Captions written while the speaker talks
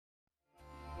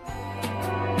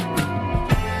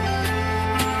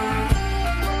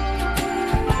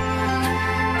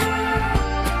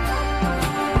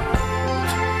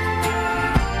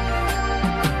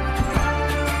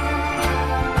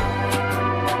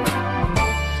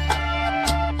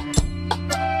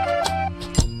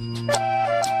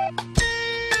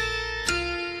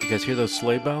guys hear those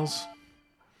sleigh bells?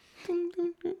 I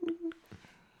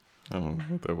don't know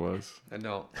what that was. I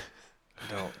don't.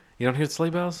 You don't hear sleigh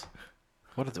bells?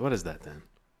 What is that then?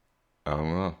 I don't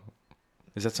know.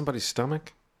 Is that somebody's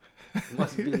stomach?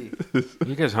 Must be.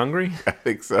 You guys hungry? I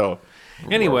think so.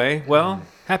 Anyway, well,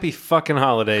 happy fucking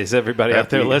holidays, everybody out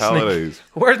there Happy listening. holidays.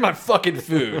 Where's my fucking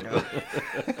food?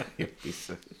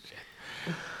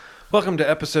 Welcome to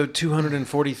episode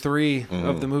 243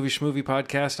 of the Movie Schmovie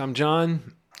podcast. I'm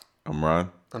John, I'm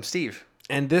Ron. I'm Steve.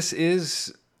 and this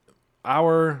is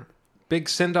our big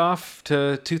send-off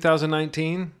to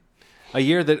 2019, a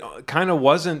year that kind of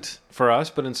wasn't for us,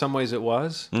 but in some ways it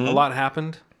was. A lot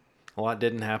happened. A lot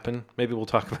didn't happen. Maybe we'll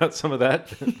talk about some of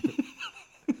that.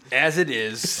 As it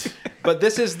is. But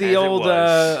this is the As it old,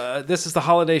 was. this is the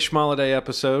holiday schmoliday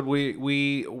episode.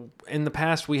 We in the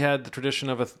past we had the tradition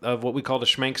of what we called a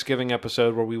Schmanksgiving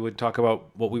episode, where we would talk about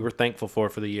what we were thankful for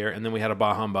the year, and then we had a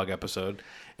Bah Humbug episode,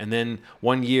 and then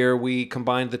one year we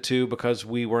combined the two because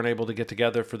we weren't able to get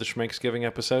together for the Schmanksgiving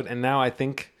episode, and now I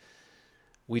think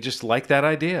we just like that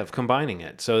idea of combining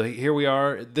it. So here we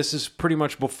are. This is pretty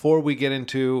much before we get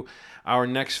into our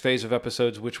next phase of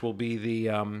episodes, which will be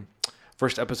the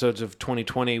first episodes of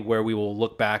 2020, where we will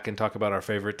look back and talk about our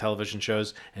favorite television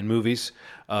shows and movies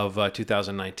of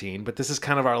 2019. But this is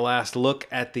kind of our last look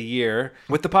at the year,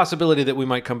 with the possibility that we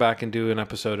might come back and do an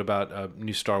episode about a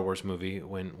new Star Wars movie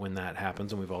when that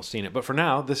happens and we've all seen it. But for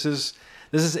now, this is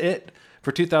it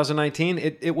for 2019.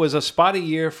 It was a spotty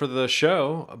year for the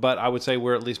show, but I would say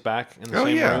we're at least back in the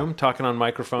same room talking on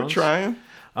microphones. We're trying.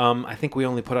 I think we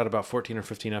only put out about 14 or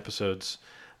 15 episodes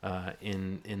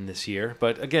in this year.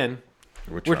 But again,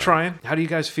 we're trying. How do you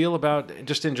guys feel about,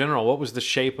 just in general, what was the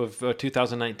shape of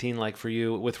 2019 like for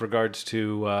you with regards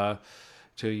to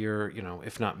your,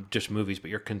 if not just movies, but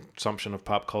your consumption of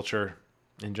pop culture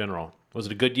in general? Was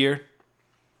it a good year?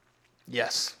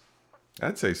 Yes.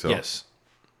 I'd say so. Yes.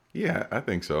 Yeah, I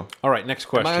think so. All right, next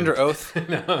question. Am I under oath?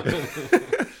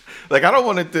 Like, I don't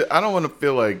want to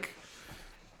feel like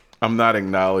I'm not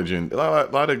acknowledging a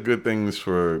lot of good things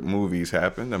for movies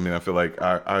happened. I mean, I feel like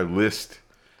our list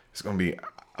is going to be,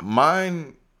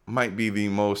 mine might be the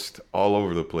most all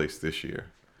over the place this year.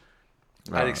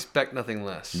 I'd expect nothing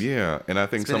less. Yeah, and I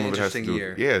think It's been some an of it has to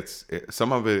interesting do. year.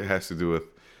 Some of it has to do with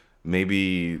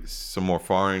maybe some more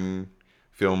foreign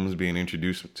films being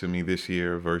introduced to me this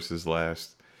year versus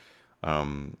last.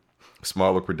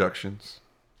 Smaller productions,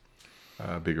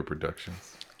 bigger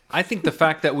productions. I think the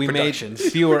fact that we made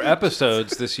Productions. fewer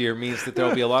episodes this year means that there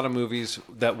will be a lot of movies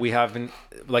that we haven't,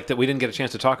 that we didn't get a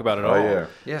chance to talk about at all.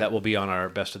 Yeah. That will be on our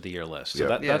best of the year list. So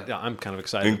Yeah. that I'm kind of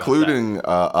excited Including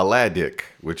Aladdin,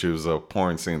 which is a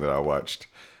porn scene that I watched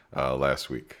last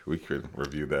week. We could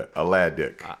review that.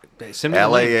 Aladdin. about that.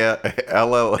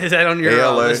 L-A-L-L. Is that on your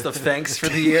A-L-A. list of thanks for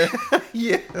the year?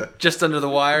 Yeah. Just under the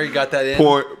wire, you got that in?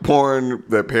 Porn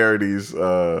that parodies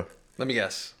Let me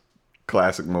guess.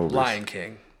 classic movies. Lion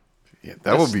King. Yeah,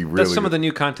 that would be really That's some good. of the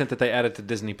new content that they added to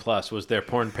Disney Plus was their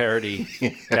porn parody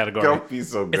category. Don't be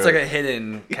so good. It's like a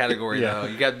hidden category, Yeah. though.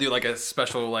 You got to do like a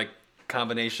special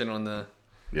combination on the...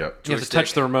 Yep. You have to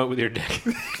touch the remote with your dick.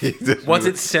 Once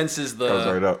it senses the... comes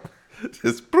right up.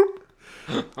 Just boop.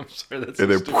 I'm sorry, that's And so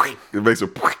then stupid. it makes a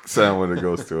sound when it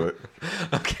goes to it.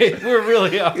 Okay, we're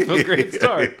really off to a great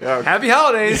start. Happy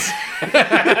holidays!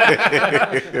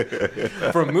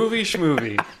 From Movie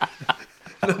Schmovie.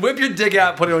 Whip your dick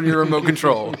out, put it on your remote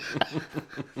control.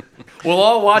 We'll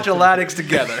all watch Aladdin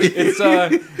together.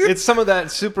 It's some of that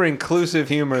super inclusive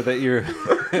humor that you're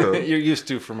used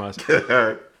to from us.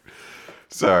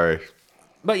 Sorry.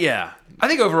 But yeah, I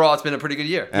think overall it's been a pretty good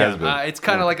year. Has been. It's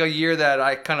kind of like a year that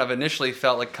I kind of initially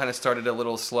felt like kind of started a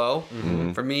little slow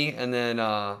for me. And then,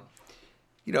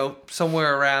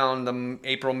 somewhere around the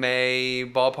April, May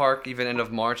ballpark, even end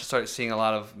of March, I started seeing a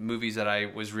lot of movies that I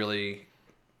was really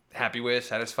happy with,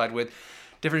 satisfied with.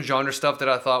 Different genre stuff that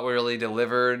I thought really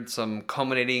delivered, some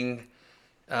culminating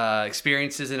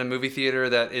experiences in a movie theater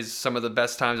that is some of the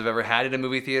best times I've ever had in a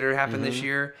movie theater happen this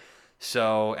year.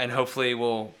 So, and hopefully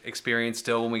we'll experience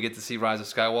still when we get to see Rise of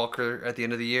Skywalker at the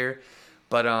end of the year.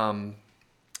 But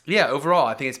overall,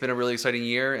 I think it's been a really exciting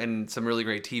year and some really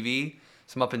great TV.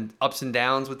 Some ups and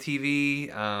downs with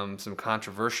TV, some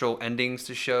controversial endings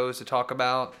to shows to talk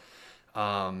about.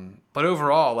 But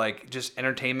overall, just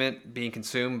entertainment being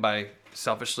consumed by,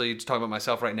 selfishly, just talking about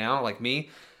myself right now, like me,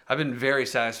 I've been very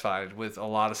satisfied with a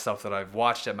lot of stuff that I've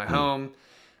watched at my home,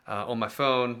 on my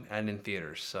phone, and in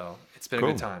theaters. So it's been a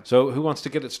good time. So who wants to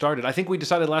get it started? I think we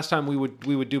decided last time we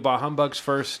would do Bah Humbugs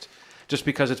first, just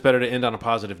because it's better to end on a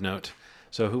positive note.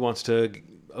 So who wants to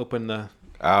open the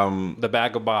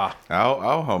bag of Bah?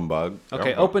 I'll humbug.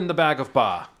 Okay, open the bag of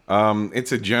Bah.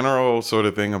 It's a general sort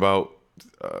of thing about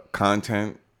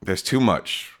content. There's too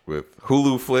much with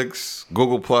Hulu Flicks,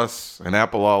 Google Plus, and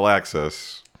Apple All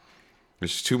Access.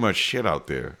 There's too much shit out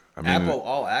there. I mean, Apple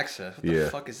All Access. What the Yeah.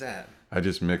 fuck is that? I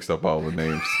just mixed up all the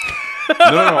names.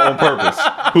 no, on purpose.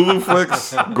 Hulu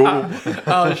Flicks, Google,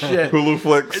 Oh shit! Hulu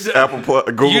Flicks, Apple Plus,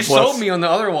 Google You Plus. sold me on the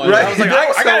other one. Right. I was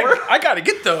like, I gotta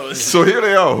get those. So here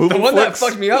they are. Hulu The one that Flicks.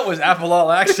 fucked me up was Apple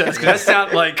All Access because that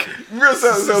sound like Sounds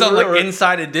some real, like right?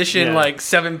 Inside Edition, Yeah. like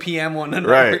 7 p.m. one.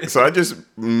 Right. So I just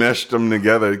meshed them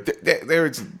together.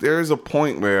 There's a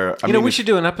point where I You know, mean, we should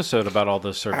do an episode about all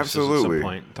those services at Absolutely. some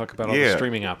point. Talk about all the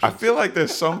streaming I options. feel like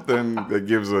there's something that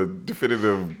gives a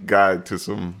definitive guide to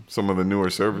some of the newer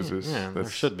services. Yeah, there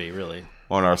that's should be, really.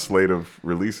 on our slate of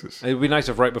releases. It'd be nice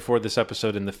if right before this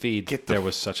episode in the feed Get the there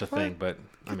was such a thing, but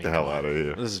I mean, Get the hell come on. out of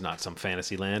here. This is not some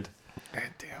fantasy land. God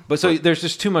damn. But so there's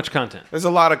just too much content. There's a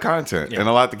lot of content Yeah. and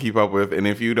a lot to keep up with. And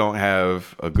if you don't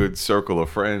have a good circle of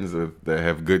friends that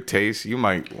have good taste, you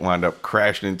might wind up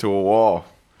crashing into a wall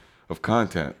of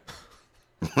content.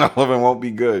 All of it won't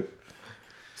be good.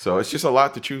 So it's just a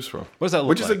lot to choose from. What does that look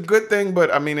Which is a like? good thing,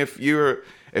 but I mean, if you're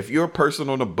a person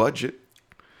on a budget,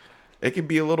 it can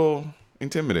be a little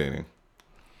intimidating.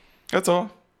 That's all.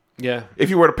 Yeah. If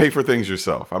you were to pay for things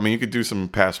yourself, I mean, you could do some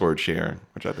password sharing,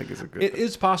 which I think is a good It thing.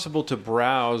 is possible to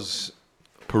browse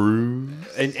Peruse.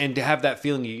 and to have that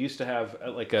feeling you used to have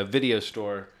at like a video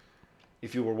store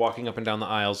if you were walking up and down the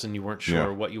aisles and you weren't sure Yeah.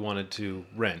 what you wanted to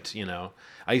rent, you know.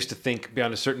 I used to think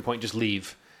beyond a certain point just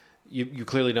leave. You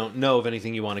clearly don't know of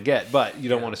anything you want to get, but you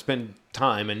don't want to spend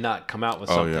time and not come out with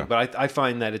Oh, something. yeah. But I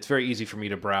find that it's very easy for me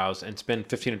to browse and spend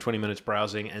 15 or 20 minutes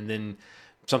browsing, and then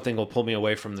something will pull me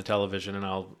away from the television, and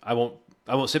I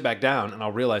won't sit back down, and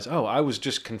I'll realize, oh, I was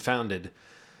just confounded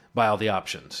by all the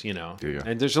options, you know. Yeah.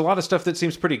 And there's a lot of stuff that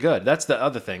seems pretty good. That's the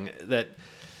other thing, that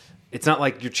it's not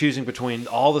like you're choosing between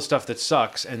all the stuff that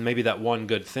sucks and maybe that one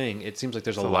good thing. It seems like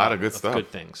there's a lot of good stuff. good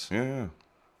things. Yeah.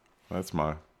 That's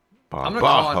my I'm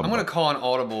gonna call on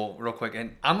Audible real quick,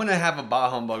 and I'm gonna have a bah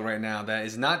humbug right now that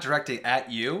is not directed at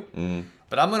you,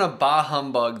 but I'm gonna bah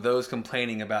humbug those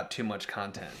complaining about too much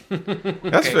content.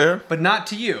 That's fair. But not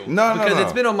to you. No, because no.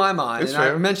 it's been on my mind. It's and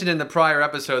fair. I mentioned in the prior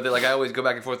episode that like I always go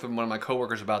back and forth with one of my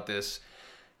coworkers about this.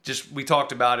 Just we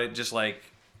talked about it just like,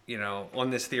 you know, on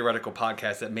this theoretical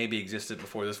podcast that maybe existed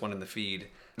before this one in the feed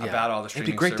about all the streaming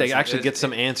It'd be great services. to actually get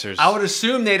some answers. I would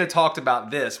assume they'd have talked about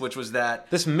this, which was that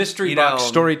This mystery you box know,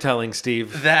 storytelling,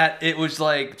 Steve. that it was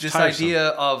like this tiresome. idea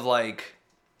of like,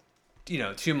 you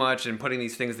know, too much and putting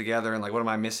these things together and like, what am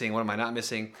I missing? What am I not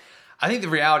missing? I think the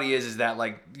reality is that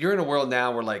like you're in a world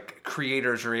now where like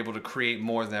creators are able to create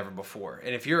more than ever before.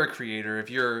 And if you're a creator,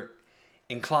 if you're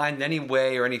inclined in any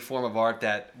way or any form of art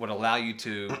that would allow you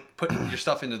to put your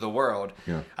stuff into the world,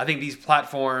 Yeah. I think these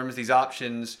platforms, these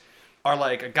options are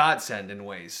like a godsend in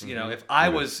ways. You know, if I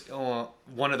was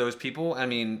one of those people, I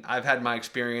mean, I've had my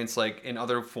experience like in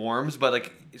other forms, but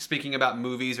like speaking about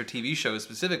movies or TV shows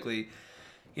specifically,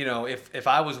 you know, if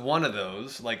I was one of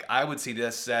those, like I would see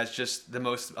this as just the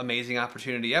most amazing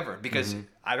opportunity ever because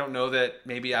I don't know that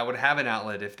maybe I would have an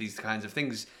outlet if these kinds of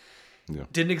things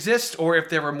didn't exist, or if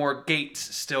there were more gates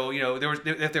still, you know,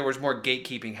 if there was more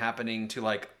gatekeeping happening to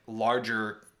like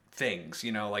larger things,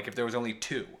 you know, like if there was only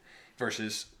 2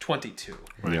 versus 22.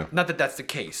 Yeah. Not that that's the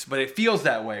case, but it feels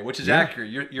that way, which is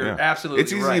accurate. You're absolutely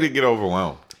It's easy right. to get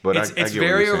overwhelmed, but It's I get what very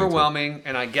you're saying, too. overwhelming,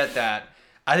 and I get that.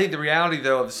 I think the reality,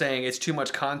 though, of saying it's too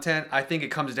much content, I think it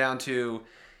comes down to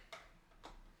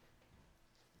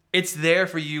it's there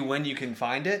for you when you can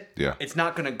find it. Yeah. It's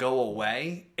not going to go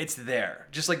away. It's there.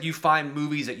 Just like you find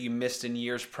movies that you missed in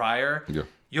years prior. Yeah.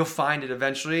 You'll find it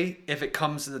eventually. If it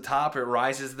comes to the top, it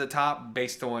rises to the top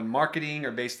based on marketing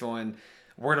or based on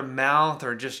word of mouth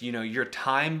or just, you know, your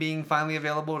time being finally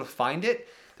available to find it.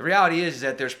 The reality is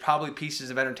that there's probably pieces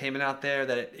of entertainment out there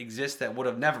that exist that would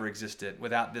have never existed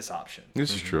without this option.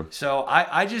 This is true. So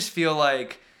I just feel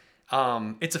like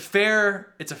it's a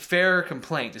fair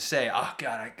complaint to say, oh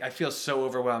God, I feel so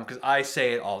overwhelmed because I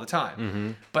say it all the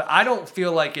time. But I don't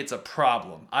feel like it's a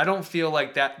problem. I don't feel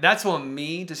like that's on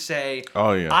me to say.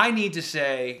 Oh, yeah. I need to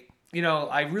say, you know,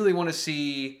 I really want to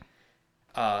see.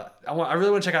 I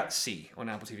really want to check out C on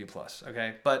Apple TV Plus.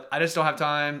 Okay, but I just don't have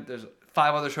time. There's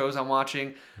 5 other shows I'm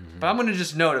watching, but I'm gonna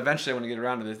just note eventually when I get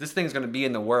around to this thing's gonna be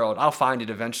in the world. I'll find it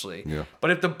eventually. Yeah.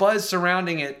 But if the buzz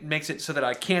surrounding it makes it so that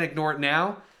I can't ignore it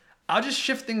now, I'll just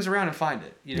shift things around and find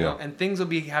it. You know, Yeah. and things will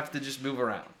have to just move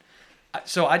around.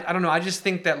 So I don't know. I just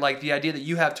think that like the idea that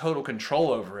you have total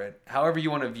control over it, however you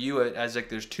want to view it, as like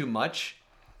there's too much.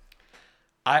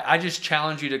 I just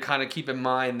challenge you to kind of keep in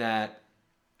mind that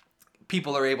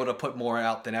people are able to put more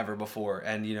out than ever before,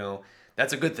 and you know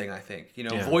That's a good thing, I think.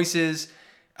 Yeah. Voices,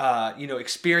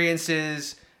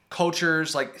 experiences,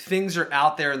 cultures, like things are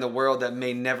out there in the world that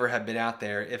may never have been out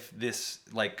there if this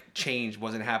like change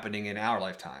wasn't happening in our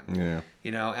lifetime.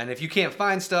 Yeah. And if you can't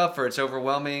find stuff or it's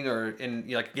overwhelming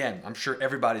again, I'm sure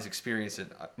everybody's experienced it,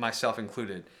 myself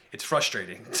included. It's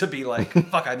frustrating to be like,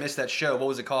 fuck, I missed that show. What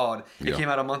was it called? It came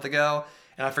out a month ago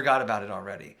and I forgot about it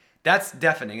already. That's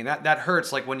deafening, and that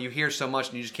hurts, like when you hear so much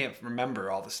and you just can't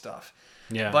remember all the stuff.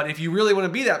 Yeah. But if you really want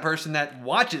to be that person that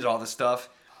watches all the stuff,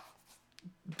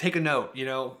 take a note,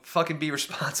 fucking be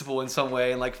responsible in some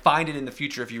way and like find it in the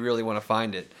future if you really want to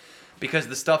find it. Because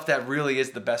the stuff that really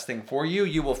is the best thing for you,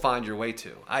 you will find your way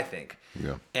to, I think.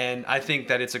 Yeah. And I think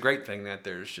that it's a great thing that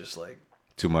there's just like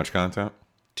Too much content?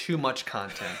 too much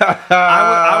content.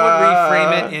 I would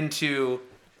reframe it into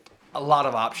a lot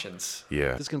of options.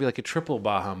 Yeah. This is going to be like a triple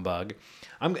bah humbug.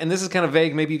 And this is kind of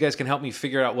vague. Maybe you guys can help me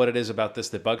figure out what it is about this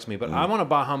that bugs me. But I want a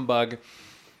bah humbug.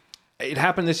 It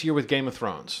happened this year with Game of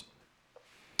Thrones,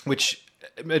 which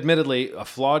admittedly a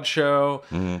flawed show.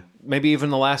 Maybe even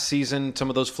the last season, some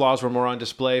of those flaws were more on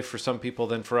display for some people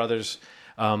than for others.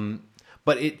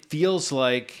 But it feels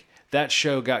like that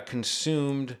show got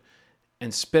consumed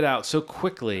and spit out so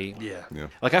quickly. Yeah.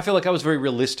 Like, I feel like I was very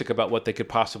realistic about what they could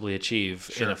possibly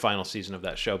achieve in a final season of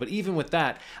that show. But even with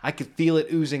that, I could feel it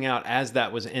oozing out as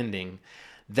that was ending,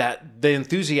 that the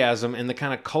enthusiasm and the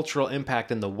kind of cultural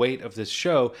impact and the weight of this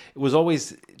show, it was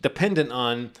always dependent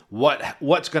on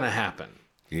what's going to happen.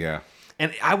 Yeah.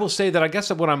 And I will say that I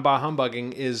guess what I'm bah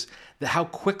humbugging is how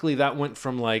quickly that went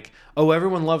from like, oh,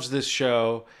 everyone loves this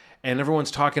show, and everyone's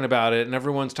talking about it, and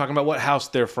everyone's talking about what house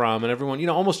they're from, and everyone,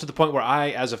 almost to the point where I,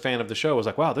 as a fan of the show, was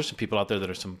like, wow, there's some people out there that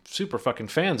are some super fucking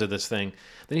fans of this thing.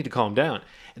 They need to calm down.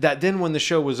 That then when the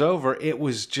show was over, it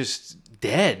was just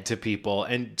dead to people.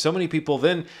 And so many people,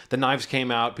 then the knives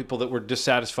came out, people that were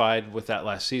dissatisfied with that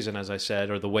last season, as I said,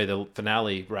 or the way the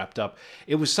finale wrapped up.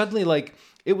 It was suddenly like,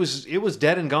 it was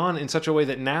dead and gone in such a way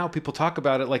that now people talk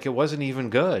about it like it wasn't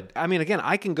even good. I mean, again,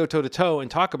 I can go toe to toe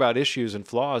and talk about issues and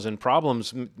flaws and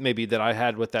problems maybe that I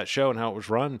had with that show and how it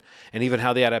was run and even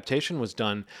how the adaptation was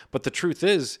done. But the truth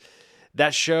is,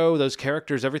 that show, those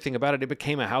characters, everything about it, it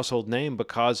became a household name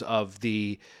because of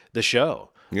the show.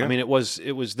 Yeah. I mean, it was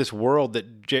this world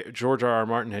that George R.R.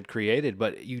 Martin had created,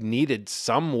 but you needed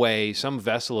some way, some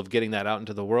vessel of getting that out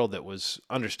into the world that was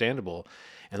understandable.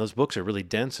 And those books are really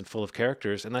dense and full of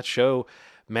characters. And that show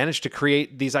managed to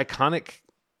create these iconic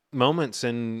moments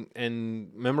and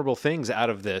memorable things out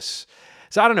of this.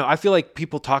 So I don't know. I feel like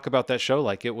people talk about that show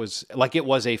like it was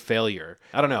a failure.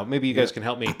 I don't know. Maybe you guys can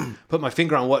help me put my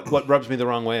finger on what rubs me the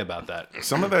wrong way about that.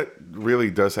 Some of that really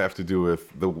does have to do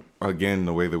with the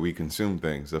way that we consume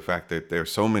things. The fact that there's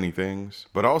so many things,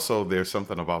 but also there's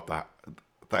something about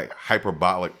the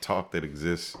hyperbolic talk that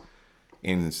exists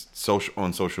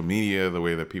on social media. The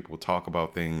way that people talk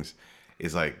about things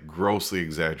is like grossly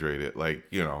exaggerated. Like,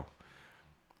 you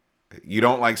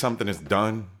don't like something that's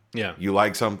done. Yeah. You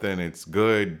like something, it's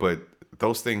good, but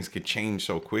those things could change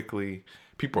so quickly.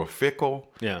 People are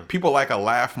fickle. Yeah. People like a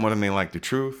laugh more than they like the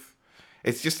truth.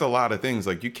 It's just a lot of things.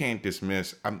 Like, you can't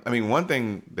dismiss. I mean, one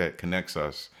thing that connects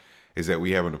us is that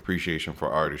we have an appreciation for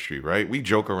artistry, right? We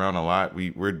joke around a lot.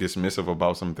 We're dismissive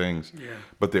about some things. Yeah.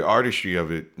 But the artistry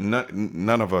of it,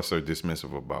 none of us are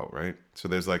dismissive about, right? So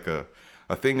there's like a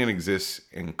thing that exists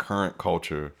in current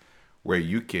culture where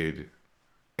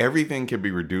everything can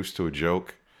be reduced to a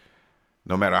joke.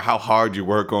 No matter how hard you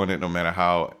work on it, no matter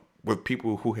how, with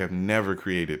people who have never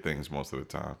created things most of the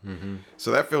time. Mm-hmm. So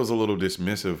that feels a little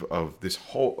dismissive of this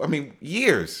whole,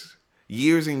 years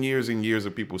and years and years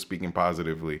of people speaking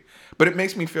positively. But it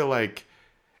makes me feel like,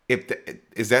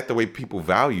 is that the way people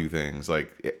value things?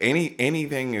 Like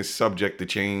anything is subject to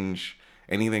change.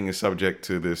 Anything is subject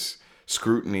to this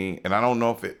scrutiny. And I don't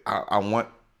know if I want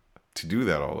to do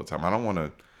that all the time. I don't want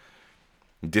to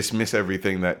dismiss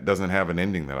everything that doesn't have an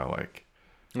ending that I like.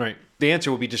 Right. The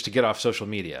answer would be just to get off social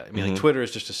media. I mean, like Twitter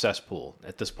is just a cesspool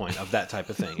at this point of that type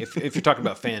of thing. If you're talking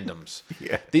about fandoms,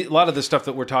 yeah. A lot of the stuff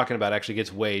that we're talking about actually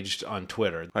gets waged on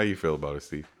Twitter. How you feel about it,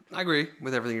 Steve? I agree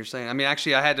with everything you're saying. I mean,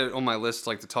 actually, I had it on my list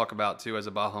to talk about too as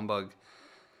a bah humbug.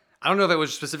 I don't know if it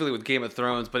was specifically with Game of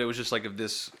Thrones, but it was just like of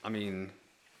this. I mean,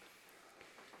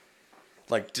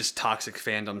 like just toxic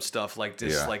fandom stuff like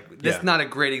this. Yeah. That's not a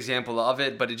great example of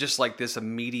it, but it's just like this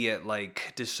immediate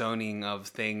disowning of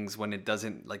things when it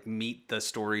doesn't meet the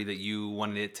story that you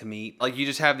wanted it to meet. Like, you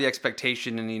just have the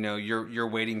expectation, and you're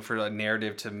waiting for a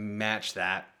narrative to match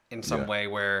that in some way,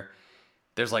 where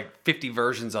there's 50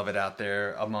 versions of it out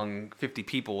there among 50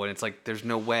 people, and it's there's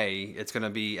no way it's gonna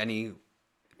be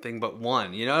anything but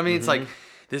one. You know what I mean? It's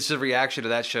this is a reaction to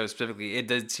that show specifically. It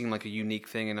did seem like a unique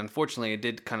thing, and unfortunately, it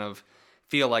did kind of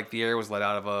feel like the air was let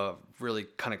out of a really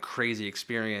kind of crazy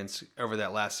experience over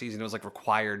that last season. It was like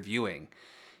required viewing.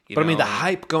 But I mean, the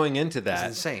hype going into that,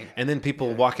 insane. And then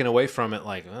people walking away from it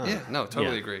like, oh. Yeah, no,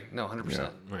 totally agree. No,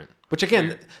 100%. Right. Which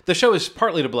again, the show is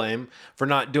partly to blame for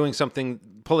not doing something,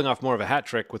 pulling off more of a hat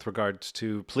trick with regards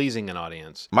to pleasing an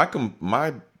audience.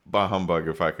 My bah humbug,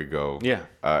 if I could go,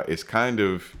 is kind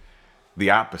of the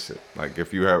opposite. Like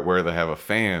if you were to have a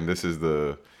fan, this is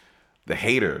the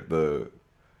hater,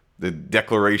 the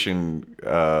declaration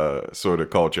sort of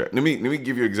culture. Let me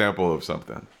give you an example of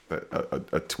something.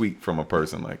 A tweet from a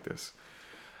person like this.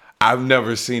 I've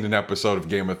never seen an episode of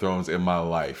Game of Thrones in my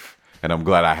life, and I'm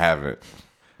glad I haven't.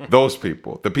 Those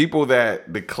people, the people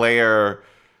that declare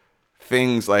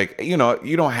things like, you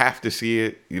don't have to see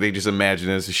it. They just imagine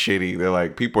it's shitty. They're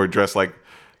like, people are dressed like,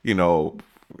 this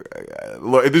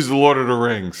is the Lord of the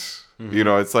Rings. Mm-hmm.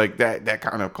 It's like that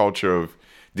kind of culture of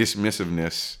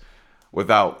dismissiveness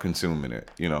without consuming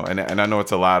it, and I know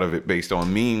it's a lot of it based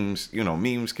on memes.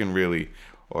 Memes can really,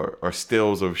 or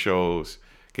stills of shows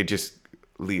could just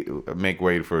make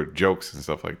way for jokes and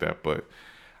stuff like that. But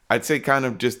I'd say kind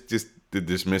of just the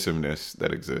dismissiveness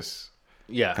that exists,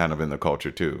 kind of in the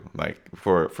culture too. Like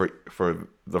for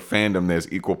the fandom, there's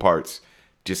equal parts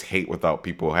just hate without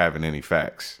people having any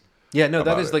facts. Yeah, no,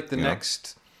 that is like the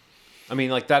next. I mean,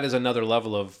 like that is another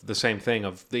level of the same thing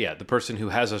of the person who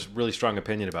has a really strong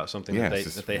opinion about something that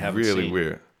they haven't really seen. Really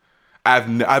weird.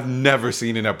 I've never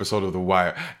seen an episode of The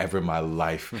Wire ever in my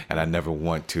life, and I never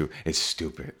want to. It's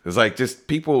stupid. It's like just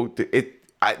people.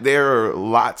 There are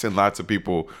lots and lots of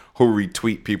people who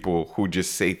retweet people who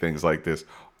just say things like this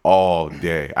all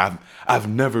day. I've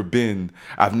never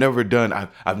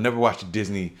watched a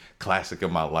Disney classic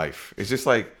in my life. It's just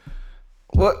like,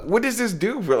 what does this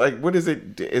do for, like, what is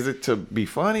it? Is it to be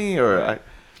funny or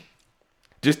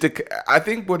I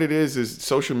think what it is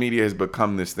social media has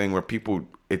become this thing where people,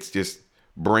 it's just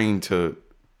brain to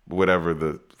whatever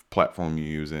the platform you're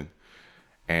using.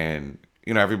 And,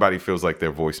 everybody feels like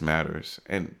their voice matters.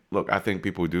 And look, I think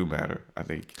people do matter. I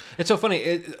think it's so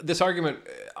funny. This argument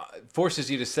forces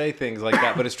you to say things like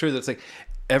that, but it's true that it's like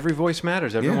every voice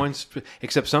matters. Everyone's,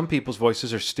 except some people's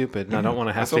voices are stupid, and I don't want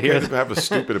to have to hear them. To have a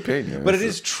stupid opinion. But it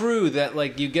is true that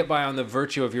like you get by on the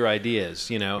virtue of your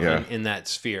ideas, in that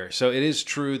sphere. So it is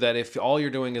true that if all you're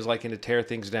doing is liking to tear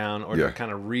things down or to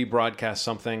kind of rebroadcast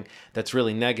something that's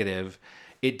really negative,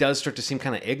 it does start to seem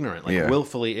kind of ignorant, like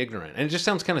willfully ignorant. And it just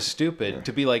sounds kind of stupid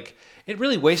to be like, it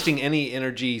really wasting any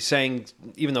energy saying,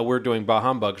 even though we're doing bah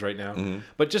humbugs right now,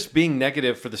 but just being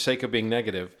negative for the sake of being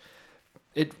negative.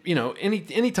 It,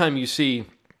 anytime you see,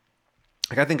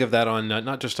 like I think of that on,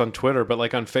 not just on Twitter, but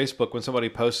like on Facebook when somebody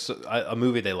posts a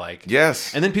movie they like.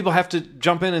 Yes. And then people have to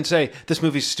jump in and say, this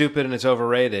movie's stupid and it's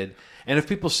overrated. And if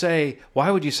people say, why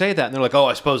would you say that? And they're like, oh,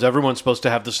 I suppose everyone's supposed to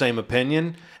have the same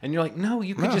opinion. And you're like, no,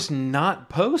 you could just not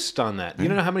post on that. You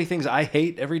don't know how many things I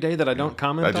hate every day that I don't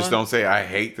comment on? I just don't say I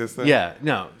hate this thing? Yeah,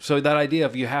 no. So that idea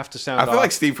of you have to sound I feel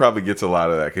like Steve probably gets a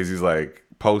lot of that because he's like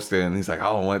posting and he's like,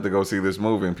 I wanted to go see this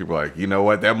movie. And people are like, you know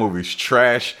what? That movie's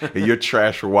trash. And you're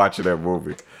trash for watching that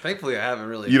movie. Thankfully, I haven't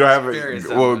really experienced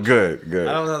that much. Good.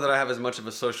 I don't know that I have as much of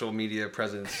a social media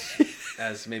presence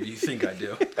as maybe you think I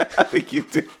do. I think you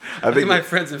do. I think my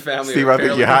friends and family Steve, are I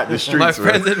think you're hot in the streets.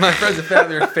 My friends and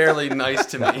family are fairly nice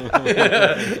to me.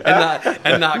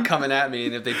 and not coming at me.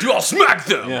 And if they do, I'll smack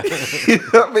them.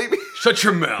 Maybe. Shut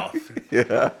your mouth.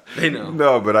 Yeah. They know.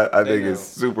 No, but I think it's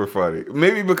super funny.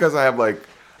 Maybe because I have like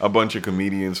a bunch of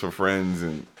comedians for friends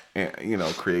and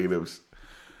creatives.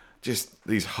 Just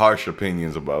these harsh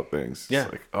opinions about things. Yeah.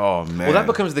 It's like, oh man. Well, that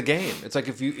becomes the game. It's like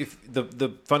if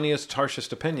the funniest,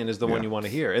 harshest opinion is the one you want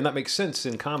to hear, and that makes sense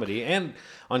in comedy and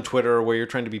on Twitter where you're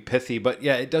trying to be pithy. But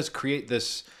yeah, it does create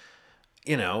this.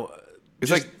 It's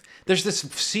like there's this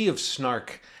sea of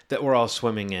snark that we're all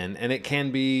swimming in, and it can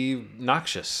be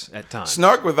noxious at times.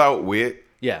 Snark without wit.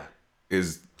 Yeah.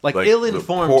 Is like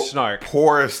ill-informed snark.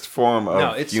 Poorest form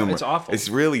of humor. It's awful. It's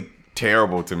really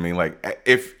terrible to me. Like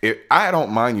if I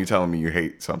don't mind you telling me you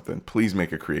hate something, please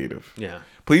make it creative. Yeah.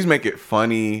 Please make it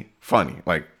funny.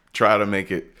 Like try to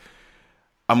make it.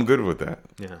 I'm good with that.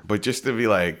 Yeah. But just to be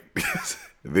like,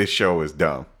 this show is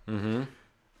dumb. Mm-hmm.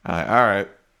 All right.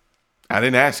 I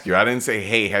didn't ask you. I didn't say,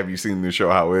 hey, have you seen this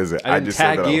show? How is it? I didn't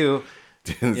tag you.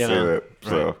 Didn't say that.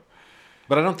 So. Right.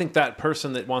 But I don't think that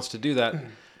person that wants to do that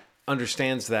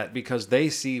understands that because they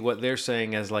see what they're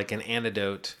saying as like an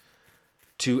antidote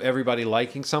to everybody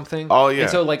liking something. Oh, yeah.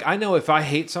 And so like I know if I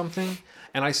hate something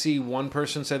and I see one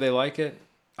person say they like it,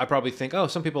 I probably think, oh,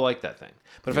 some people like that thing.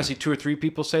 But if I see 2 or 3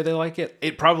 people say they like it,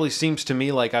 it probably seems to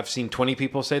me like I've seen 20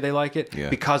 people say they like it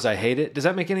because I hate it. Does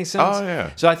that make any sense? Oh,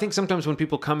 yeah. So I think sometimes when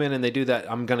people come in and they do that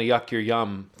I'm going to yuck your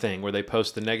yum thing where they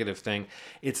post the negative thing,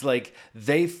 it's like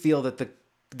they feel that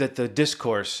the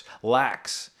discourse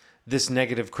lacks this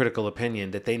negative critical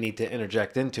opinion that they need to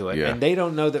interject into it. Yeah. And they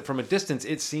don't know that from a distance,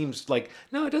 it seems like,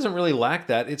 no, it doesn't really lack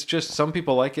that. It's just some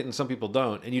people like it and some people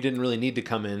don't. And you didn't really need to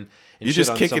come in and You're shit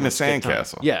just on kicking the someone's good time.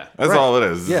 sandcastle. Yeah. That's right. all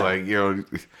it is. It's Yeah. like,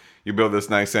 you build this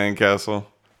nice sandcastle.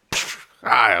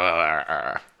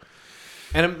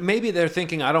 And maybe they're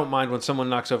thinking, I don't mind when someone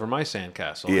knocks over my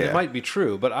sandcastle. And Yeah. it might be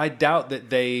true, but I doubt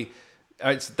that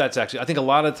that's actually, I think a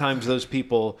lot of times those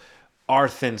people are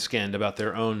thin-skinned about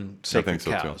their own sacred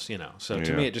so, too. cows, So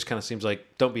to Yeah. me, it just kind of seems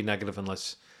like don't be negative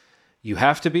unless you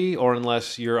have to be, or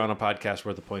unless you're on a podcast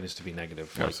where the point is to be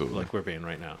negative, like we're being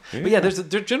right now. But yeah, there's a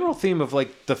general theme of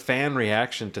like the fan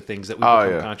reaction to things that we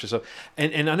become conscious of,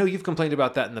 and I know you've complained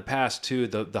about that in the past too,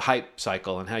 the hype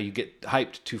cycle and how you get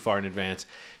hyped too far in advance.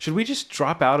 Should we just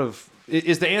drop out of?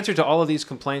 Is the answer to all of these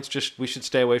complaints just we should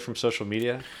stay away from social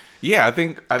media? Yeah, I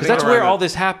think That's where all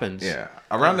this happens. Yeah,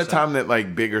 around the time that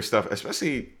like bigger stuff,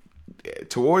 especially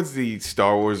towards the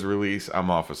Star Wars release,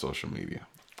 I'm off of social media.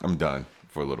 I'm done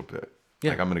for a little bit. Yeah.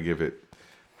 Like I'm gonna give it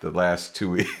the last 2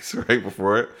 weeks right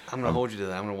before it. I'm gonna hold you to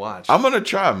that. I'm gonna watch. I'm gonna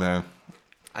try, man.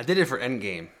 I did it for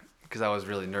Endgame because I was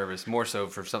really nervous, more so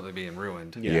for something being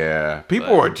ruined. Yeah,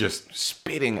 people are just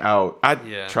spitting out. I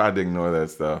tried to ignore that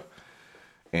stuff,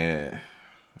 and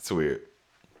it's weird.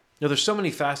 There's so many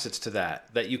facets to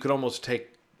that you could almost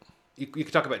take. You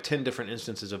could talk about 10 different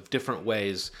instances of different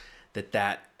ways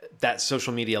that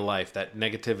social media life, that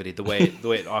negativity, the way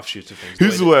it offshoots of things.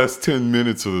 Here's the last 10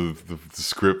 minutes of the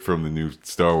script from the new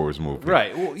Star Wars movie.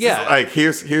 Right. Well, yeah. Like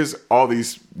here's all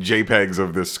these JPEGs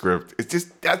of this script. It's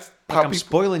just that's how I'm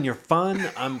spoiling your fun.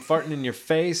 I'm farting in your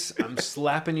face. I'm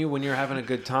slapping you when you're having a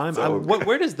good time.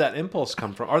 Where does that impulse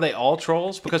come from? Are they all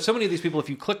trolls? Because so many of these people, if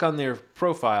you click on their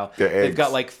profile, they've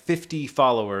got like 50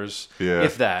 followers,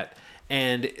 if that.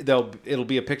 And it'll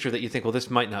be a picture that you think, well, this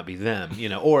might not be them,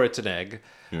 or it's an egg,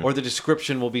 or the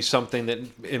description will be something that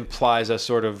implies a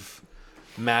sort of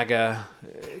MAGA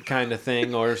kind of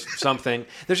thing or something.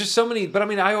 There's just so many, but I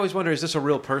mean, I always wonder, is this a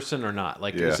real person or not?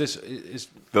 Like, is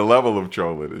the level of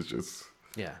trolling is just.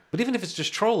 Yeah, but even if it's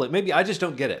just trolling, maybe I just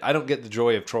don't get it. I don't get the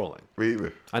joy of trolling. Me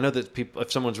either. I know that people,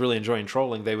 if someone's really enjoying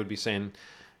trolling, they would be saying,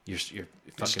 "You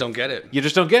just don't get it. You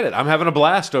just don't get it. I'm having a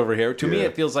blast over here." To me,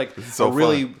 it feels like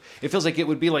fun. It feels like it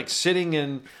would be like sitting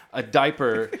in a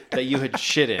diaper that you had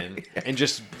shit in and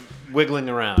just wiggling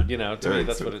around. To me,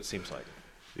 that's what it seems like.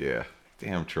 Yeah,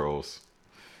 damn trolls.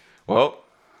 Well,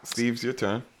 Steve's your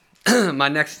turn. My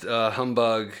next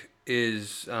humbug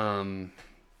is, I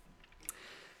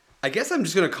guess I'm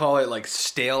just gonna call it like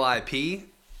stale IP.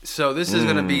 So this is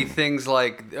gonna be things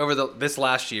like over this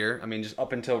last year. I mean, just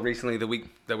up until recently, the week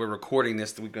that we're recording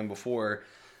this, the weekend before,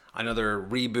 another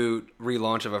reboot,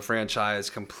 relaunch of a franchise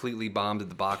completely bombed at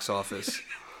the box office.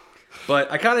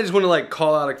 But I kind of just want to like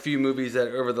call out a few movies that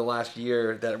over the last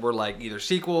year that were like either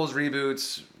sequels,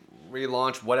 reboots,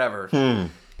 relaunch, whatever.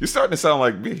 You're starting to sound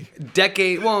like me.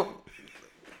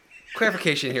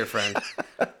 Clarification here, friend.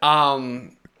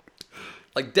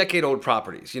 Like decade-old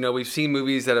properties. We've seen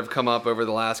movies that have come up over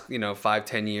the last,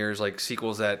 5-10 years, like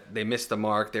sequels that they missed the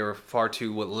mark. They were far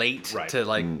too late to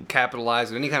like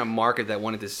capitalize on any kind of market that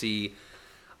wanted to see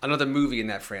another movie in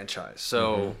that franchise.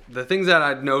 So the things that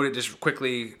I noted just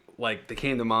quickly, like they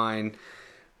came to mind.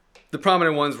 The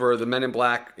prominent ones were the Men in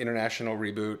Black International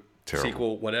reboot,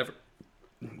 sequel, whatever.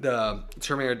 The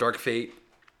Terminator Dark Fate,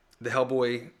 the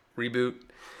Hellboy reboot,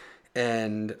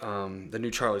 and the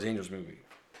new Charlie's Angels movie.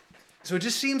 So it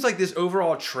just seems like this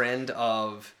overall trend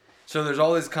of, so there's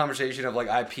all this conversation of like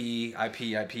IP,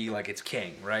 like it's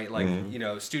king, right? Like,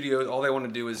 studios, all they want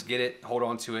to do is get it, hold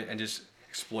on to it, and just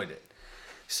exploit it.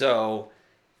 So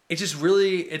it's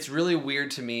really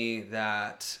weird to me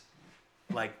that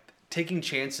like taking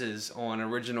chances on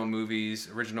original movies,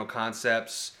 original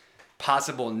concepts,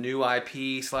 possible new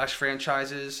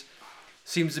IP/franchises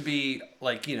seems to be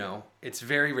like, it's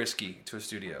very risky to a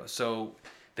studio. So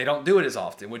they don't do it as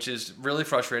often, which is really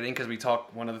frustrating because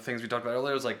one of the things we talked about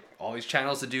earlier was like all these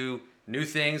channels to do new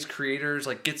things, creators,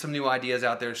 like get some new ideas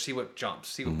out there, see what jumps,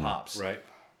 see what pops. Right.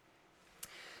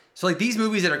 So like these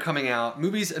movies that are coming out,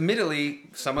 movies admittedly,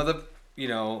 some of the,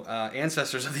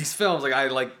 ancestors of these films, like I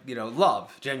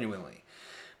love genuinely.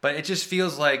 But it just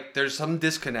feels like there's some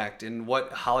disconnect in what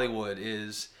Hollywood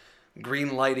is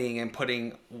green lighting and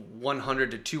putting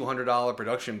 $100 to $200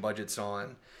 production budgets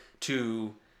on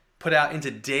to put out in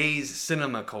today's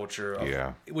cinema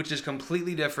culture, which is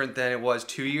completely different than it was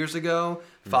 2 years ago,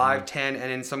 5, 10,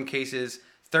 and in some cases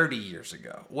 30 years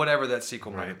ago, whatever that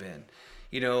sequel might have been.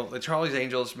 You know, the Charlie's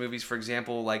Angels movies, for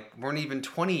example, like weren't even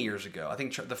 20 years ago. I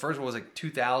think the first one was like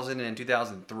 2000 and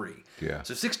 2003. Yeah.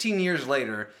 So 16 years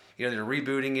later, you know, they're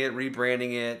rebooting it,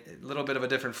 rebranding it, a little bit of a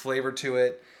different flavor to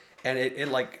it, and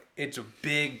it's a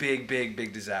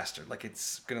big disaster. Like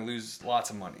it's gonna lose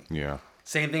lots of money. Yeah.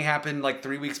 Same thing happened like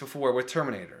 3 weeks before with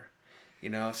Terminator. You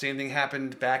know, same thing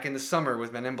happened back in the summer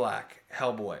with Men in Black,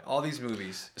 Hellboy, all these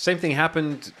movies. Same thing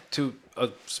happened to a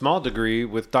small degree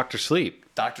with Dr. Sleep.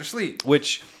 Dr. Sleep.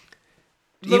 Which,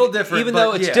 little different. Even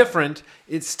though it's different,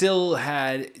 it still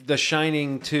had The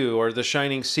Shining 2 or The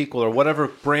Shining sequel or whatever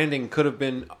branding could have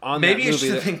been on Maybe that movie. Maybe it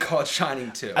should have been called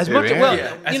Shining 2. As much,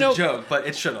 well, as a joke, but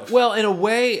it should have. Well, in a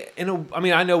way, I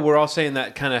mean, I know we're all saying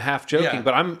that kind of half joking,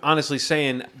 but I'm honestly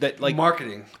saying that like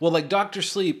marketing. Well, like Dr.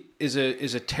 Sleep is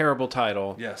a terrible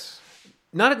title. Yes.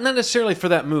 Not necessarily for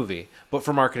that movie, but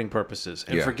for marketing purposes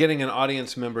and for getting an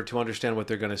audience member to understand what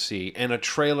they're going to see, and a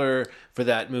trailer for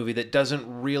that movie that doesn't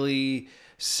really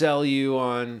sell you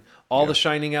on all the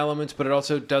Shining elements, but it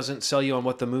also doesn't sell you on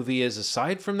what the movie is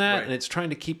aside from that, and it's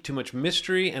trying to keep too much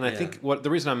mystery. And I think the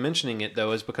reason I'm mentioning it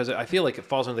though is because I feel like it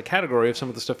falls into the category of some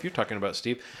of the stuff you're talking about,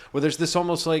 Steve, where there's this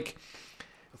almost like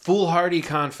foolhardy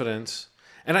confidence.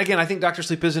 And again, I think Dr.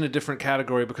 Sleep is in a different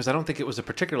category because I don't think it was a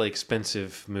particularly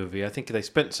expensive movie. I think they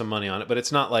spent some money on it, but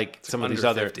it's not like some of these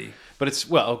other. 50. But it's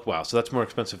wow, so that's more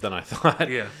expensive than I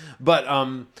thought. Yeah. But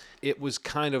it was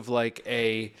kind of like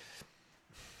a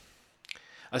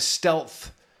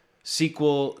stealth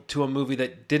sequel to a movie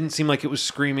that didn't seem like it was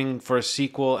screaming for a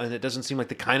sequel, and it doesn't seem like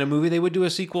the kind of movie they would do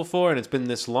a sequel for. And it's been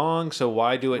this long, so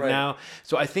why do it now?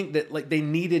 So I think that like they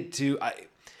needed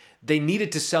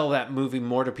to sell that movie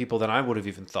more to people than I would have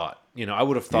even thought. You know, I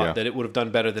would have thought that it would have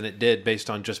done better than it did based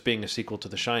on just being a sequel to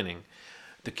The Shining.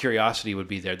 The curiosity would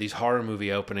be there. These horror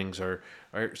movie openings are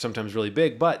sometimes really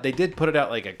big, but they did put it out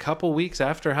like a couple weeks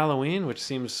after Halloween, which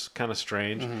seems kind of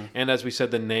strange. Mm-hmm. And as we said,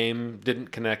 the name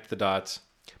didn't connect the dots.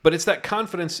 But it's that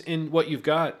confidence in what you've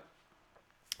got,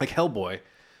 like Hellboy.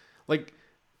 Like,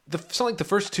 it's not like the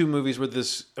first two movies were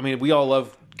this. I mean, we all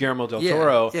love Guillermo del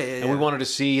Toro, and we wanted to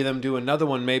see them do another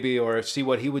one maybe, or see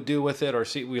what he would do with it, or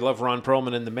we love Ron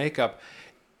Perlman in the makeup.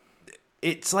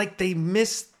 It's like they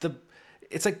missed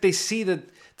it's like they see the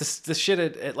shit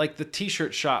at like the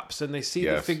t-shirt shops, and they see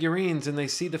the figurines, and they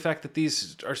see the fact that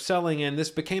these are selling, and this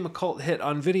became a cult hit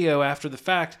on video after the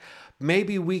fact.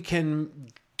 Maybe we can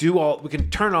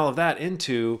turn all of that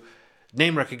into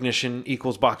name recognition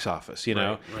equals box office, you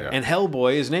know? Right. And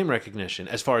Hellboy is name recognition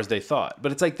as far as they thought.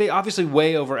 But it's like they obviously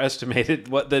way overestimated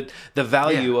what the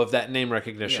value of that name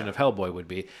recognition of Hellboy would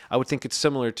be. I would think it's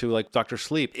similar to like Dr.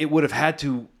 Sleep. It would have had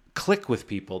to click with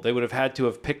people. They would have had to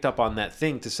have picked up on that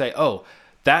thing to say, oh,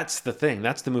 that's the thing.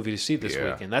 That's the movie to see this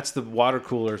weekend. That's the water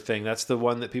cooler thing. That's the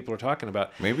one that people are talking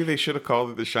about. Maybe they should have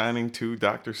called it The Shining 2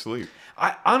 Dr. Sleep.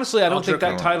 Honestly, I don't think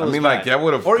that title is bad. Like that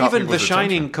would have, or even The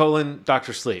Shining :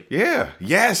 Dr. Sleep. Yeah.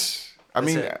 Yes. I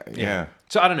mean, yeah.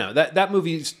 So I don't know. That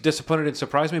movie disappointed and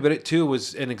surprised me, but it too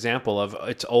was an example of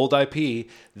its old IP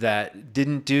that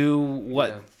didn't do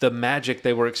what the magic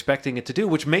they were expecting it to do.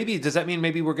 Which does that mean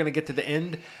maybe we're going to get to the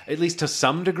end, at least to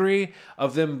some degree,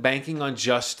 of them banking on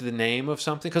just the name of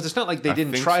something? Because it's not like they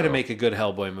didn't try to make a good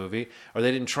Hellboy movie, or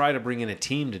they didn't try to bring in a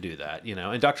team to do that. You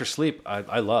know, and Dr. Sleep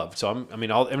I loved. So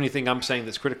anything I'm saying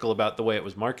that's critical about the way it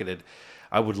was marketed,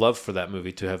 I would love for that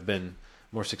movie to have been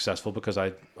more successful because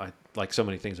I like so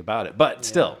many things about it. But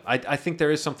still, I think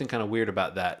there is something kind of weird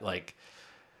about that, like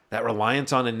that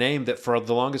reliance on a name that for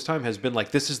the longest time has been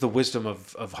like, this is the wisdom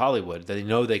of Hollywood. They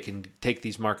know they can take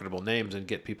these marketable names and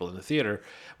get people in the theater.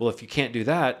 Well, if you can't do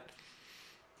that,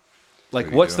 like,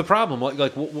 what's the problem?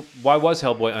 Like, why was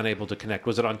Hellboy unable to connect?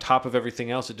 Was it on top of everything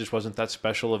else? It just wasn't that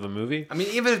special of a movie? I mean,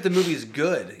 even if the movie is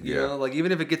good, you know, like,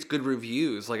 even if it gets good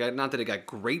reviews, like, not that it got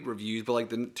great reviews, but, like,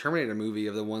 the Terminator movie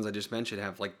of the ones I just mentioned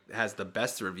has the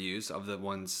best reviews of the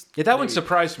ones. Yeah, that one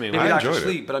surprised me. Maybe Dr.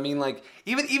 Sleep, but I mean, like,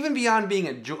 even beyond being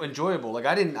enjoyable, like,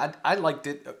 I liked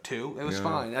it, too. It was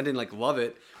fine. I didn't, like, love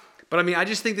it. But, I mean, I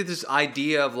just think that this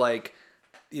idea of, like,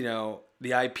 you know,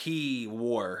 the IP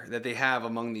war that they have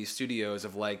among these studios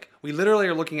of like, we literally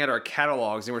are looking at our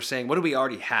catalogs and we're saying, what do we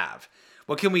already have?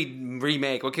 What can we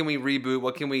remake? What can we reboot?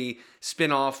 What can we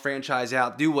spin off, franchise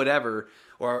out, do whatever?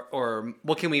 Or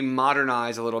what can we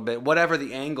modernize a little bit? Whatever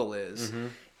the angle is. Mm-hmm.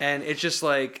 And it's just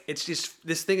like,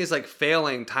 this thing is like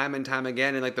failing time and time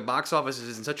again. And like the box office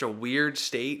is in such a weird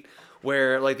state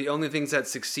where like the only things that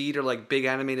succeed are like big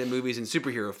animated movies and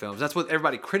superhero films. That's what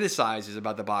everybody criticizes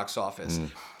about the box office.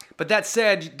 But that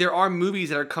said, there are movies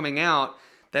that are coming out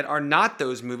that are not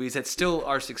those movies that still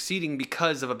are succeeding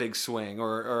because of a big swing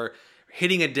or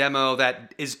hitting a demo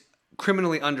that is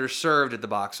criminally underserved at the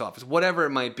box office, whatever it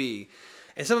might be.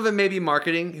 And some of it may be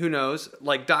marketing, who knows?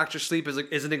 Like Dr. Sleep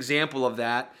is an example of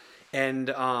that. And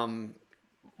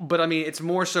but I mean, it's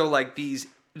more so like these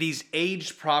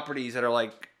aged properties that are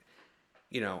like,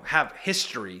 have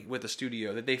history with the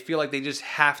studio that they feel like they just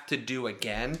have to do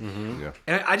again. Mm-hmm. Yeah.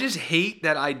 And I just hate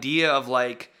that idea of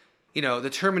like, the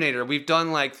Terminator. We've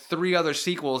done like 3 other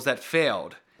sequels that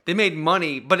failed. They made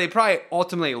money, but they probably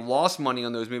ultimately lost money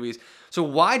on those movies. So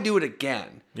why do it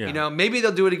again? Yeah. Maybe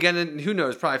they'll do it again in, who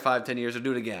knows, probably 5-10 years they'll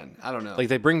do it again. I don't know. Like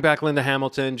they bring back Linda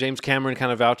Hamilton. James Cameron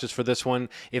kind of vouches for this one.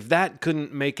 If that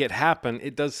couldn't make it happen,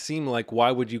 it does seem like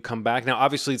why would you come back? Now,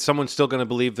 obviously, someone's still going to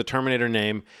believe the Terminator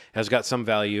name has got some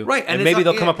value. Right. And maybe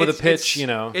they'll come up with a pitch,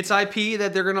 It's IP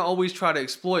that they're going to always try to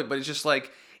exploit, but it's just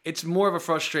like, it's more of a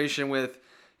frustration with,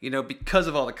 because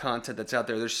of all the content that's out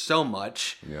there, there's so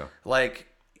much. Yeah. Like,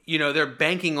 they're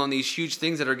banking on these huge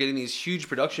things that are getting these huge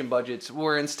production budgets,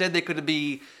 where instead they could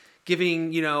be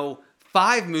giving,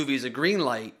 5 movies a green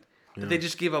light that they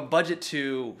just give a budget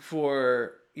to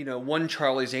for, one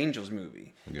Charlie's Angels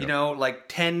movie. Yeah. Like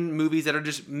 10 movies that are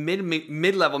just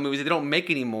mid-level movies that they don't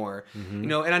make anymore.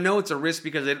 And I know it's a risk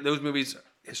because those movies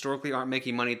historically aren't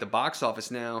making money at the box office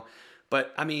now.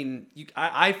 But I mean,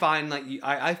 I find like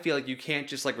I feel like you can't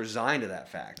just like resign to that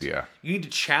fact. Yeah. You need to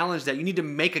challenge that. You need to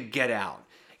make a Get Out.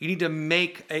 You need to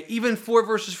make even Ford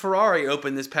versus Ferrari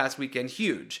opened this past weekend,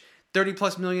 huge,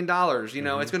 $30+ million.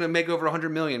 It's going to make over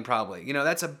 $100 million probably.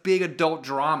 That's a big adult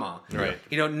drama. Right.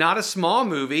 Not a small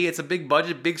movie. It's a big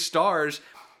budget, big stars,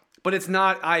 but it's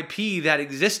not IP that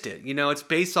existed. It's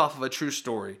based off of a true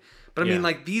story. But I mean,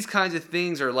 like these kinds of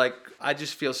things are like, I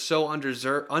just feel so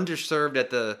underserved at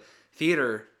the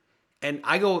theater, and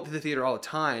I go to the theater all the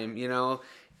time,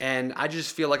 and I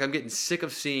just feel like I'm getting sick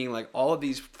of seeing like all of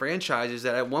these franchises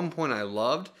that at one point I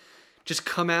loved just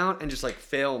come out and just like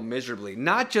fail miserably,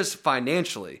 not just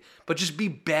financially, but just be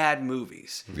bad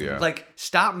movies. Yeah. Like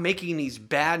stop making these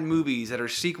bad movies that are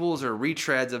sequels or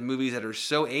retreads of movies that are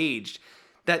so aged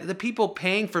that the people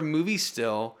paying for movies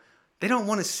still, they don't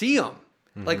want to see them.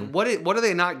 Mm-hmm. Like what are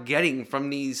they not getting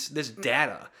from this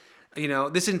data?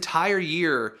 This entire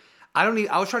year, I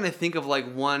was trying to think of like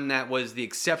one that was the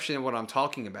exception of what I'm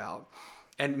talking about.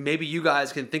 And maybe you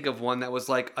guys can think of one that was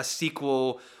like a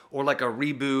sequel or like a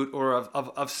reboot or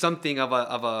of something of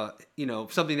a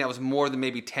something that was more than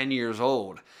maybe 10 years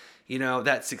old,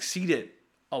 that succeeded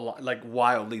a lot, like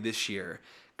wildly this year.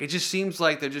 It just seems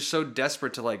like they're just so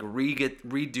desperate to like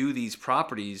redo these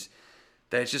properties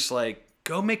that it's just like,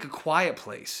 go make A Quiet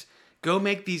Place. Go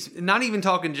make these, not even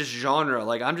talking just genre.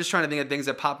 Like, I'm just trying to think of things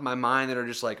that pop in my mind that are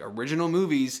just like original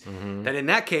movies that in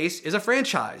that case is a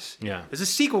franchise. Yeah. There's a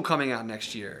sequel coming out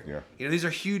next year. Yeah. These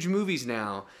are huge movies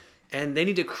now. And they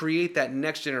need to create that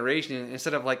next generation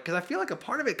instead of like, because I feel like a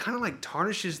part of it kind of like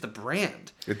tarnishes the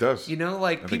brand. It does.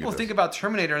 Like people think about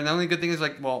Terminator and the only good thing is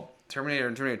like, well, Terminator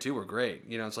and Terminator 2 were great.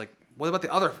 It's like, what about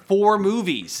the other 4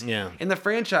 movies in the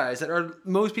franchise that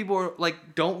most people are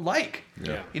like don't like?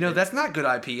 Yeah. That's not good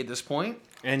IP at this point.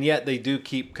 And yet they do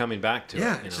keep coming back to it.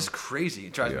 Yeah, it's just crazy.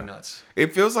 It drives me nuts.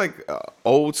 It feels like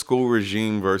old school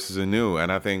regime versus a new,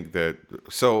 and I think that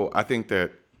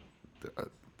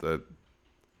the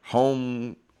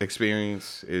home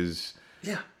experience is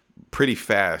pretty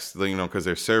fast, because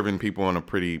they're serving people on a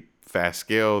pretty fast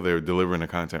scale. They're delivering the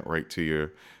content right to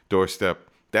your doorstep.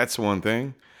 That's one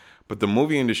thing. But the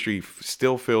movie industry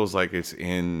still feels like it's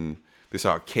in this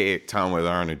archaic time where they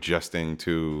aren't adjusting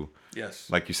to,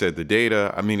 like you said, the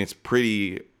data. I mean, it's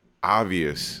pretty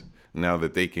obvious now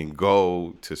that they can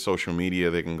go to social media,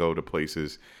 they can go to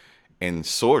places and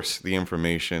source the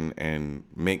information and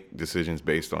make decisions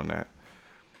based on that.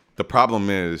 The problem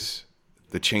is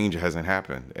the change hasn't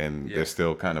happened, and they're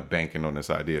still kind of banking on this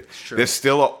idea. There's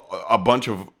still a bunch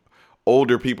of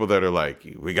older people that are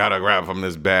like, we gotta grab from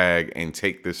this bag and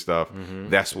take this stuff.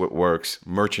 That's what works.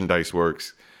 Merchandise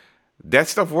works. That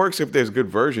stuff works if there's good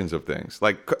versions of things.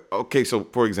 Like, okay, so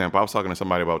for example, I was talking to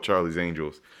somebody about Charlie's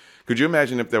Angels. Could you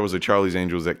imagine if there was a Charlie's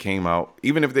Angels that came out,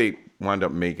 even if they wound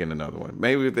up making another one,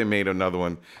 maybe if they made another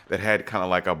one that had kind of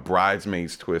like a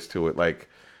Bridesmaids twist to it, like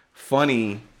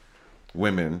funny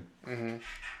women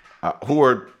who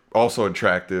are also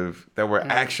attractive, that were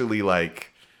actually like,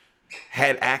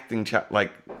 had acting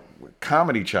like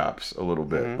comedy chops a little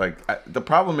bit. The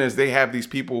problem is they have these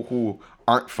people who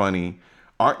aren't funny,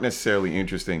 aren't necessarily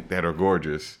interesting, that are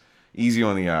gorgeous, easy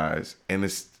on the eyes, and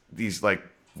these like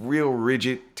real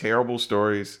rigid, terrible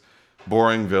stories,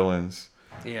 boring villains.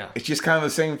 Yeah. It's just kind of the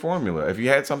same formula. If you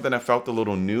had something that felt a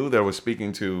little new that was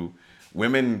speaking to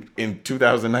women in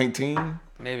 2019,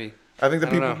 Maybe. I think the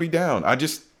don't people know. would be down. I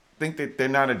just think that they're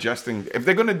not adjusting. If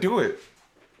they're going to do it,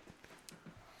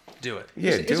 Do it.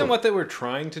 yeah, do Isn't it. what they were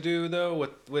trying to do though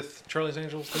with Charlie's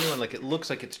Angels, the new one? Like it looks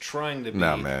like it's trying to be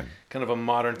Nah, man. kind of a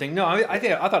modern thing. No, I thought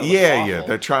it was Yeah, awful. yeah,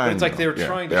 they're trying, But it's like they were yeah,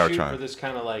 trying they to are shoot trying. for this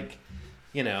kind of like,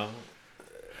 you know,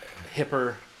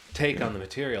 hipper take on the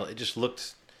material. It just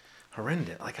looked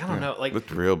horrendous. Like I don't know, like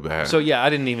looked real bad. so. Yeah, I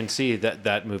didn't even see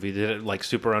that movie. Did it like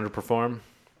super underperform?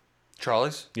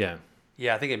 Charlie's? Yeah.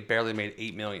 Yeah, I think it barely made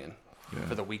 $8 million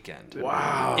for the weekend.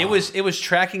 Wow. It was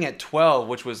tracking at 12,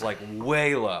 which was like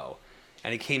way low,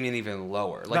 and it came in even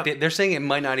lower. Like No. they're saying it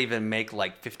might not even make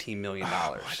like $15 million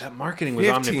That marketing was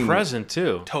 15. omnipresent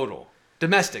too. total.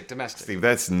 Domestic. Steve,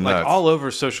 that's nuts. Like all over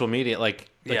social media,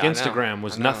 like Yeah, I know. Instagram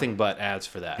was I know. nothing but ads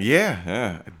for that.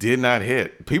 Yeah, it did not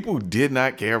hit. People did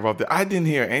not care about that. I didn't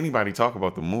hear anybody talk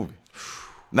about the movie.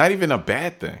 Not even a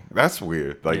bad thing. That's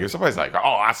weird. Like if somebody's like, "Oh,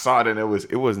 I saw it," and it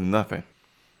was nothing.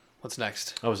 What's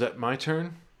next? Oh, is that my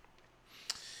turn?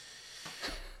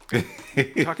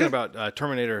 Talking about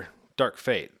Terminator Dark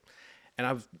Fate.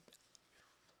 And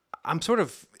I'm sort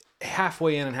of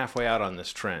halfway in and halfway out on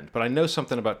this trend, but I know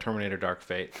something about Terminator Dark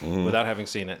Fate without having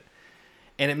seen it.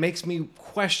 And it makes me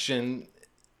question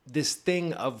this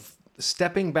thing of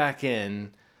stepping back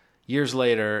in years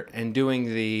later and doing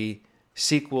the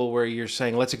sequel where you're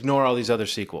saying, let's ignore all these other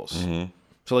sequels.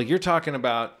 So like you're talking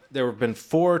about, there have been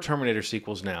 4 Terminator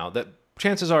sequels now that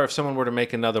chances are if someone were to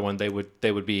make another one, they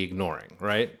would be ignoring,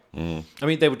 right? I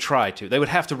mean, they would try to. They would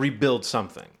have to rebuild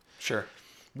something. Sure.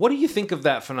 What do you think of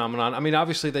that phenomenon? I mean,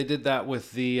 obviously they did that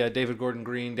with the David Gordon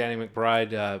Green, Danny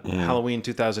McBride, Halloween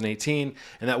 2018,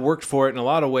 and that worked for it in a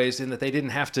lot of ways in that they didn't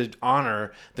have to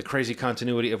honor the crazy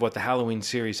continuity of what the Halloween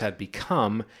series had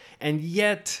become, and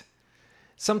yet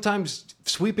sometimes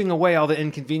sweeping away all the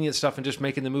inconvenient stuff and just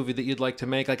making the movie that you'd like to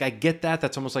make. Like, I get that.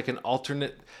 That's almost like an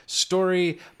alternate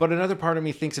story, but another part of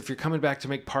me thinks if you're coming back to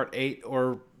make Part 8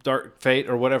 or Dark Fate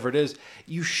or whatever it is,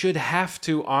 you should have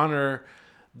to honor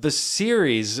the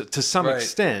series to some Right.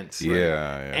 extent.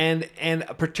 Yeah. And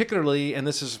particularly, and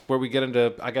this is where we get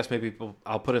into, I guess maybe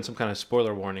I'll put in some kind of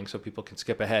spoiler warning so people can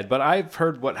skip ahead. But I've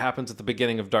heard what happens at the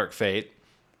beginning of Dark Fate,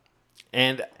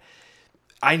 and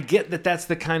I get that that's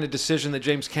the kind of decision that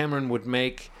James Cameron would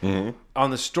make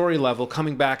on the story level,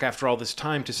 coming back after all this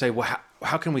time to say, well,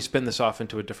 how can we spin this off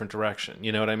into a different direction?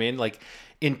 You know what I mean? Like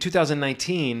in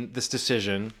 2019, this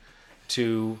decision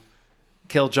to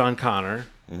kill John Connor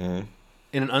in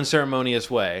an unceremonious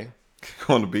way,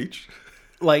 On the beach.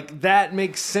 like that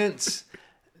makes sense.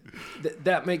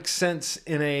 That makes sense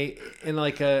in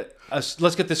like a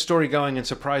let's get this story going and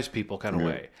surprise people kind of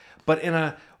way. But in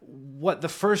a what the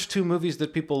first 2 movies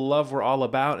that people love were all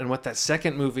about, and what that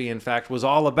second movie in fact was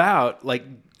all about, like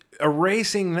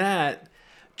erasing that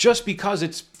just because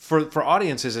it's for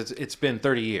audiences it's been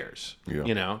 30 years,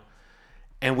 you know,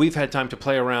 and we've had time to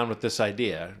play around with this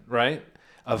idea, right,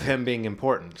 of him being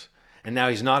important. And now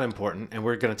he's not important, and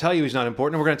we're going to tell you he's not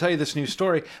important, and we're going to tell you this new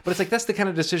story. But it's like that's the kind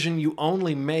of decision you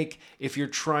only make if you're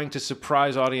trying to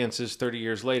surprise audiences 30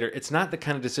 years later. It's not the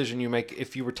kind of decision you make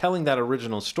if you were telling that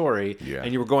original story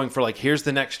and you were going for like, here's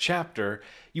the next chapter.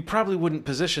 You probably wouldn't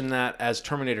position that as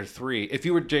Terminator 3. If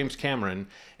you were James Cameron,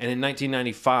 and in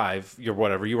 1995,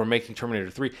 you were making Terminator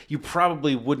 3, you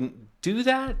probably wouldn't do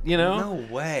that, you know?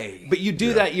 No way. But you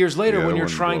do that years later Yeah, when the you're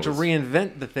one trying to blows.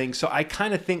 reinvent the thing. So I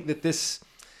kind of think that this,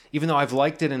 even though I've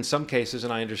liked it in some cases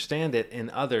and I understand it in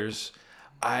others,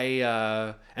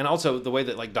 and also the way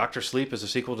that like Dr. Sleep is a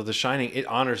sequel to The Shining, it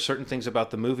honors certain things about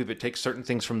the movie, but takes certain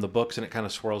things from the books and it kind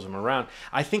of swirls them around.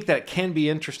 I think that can be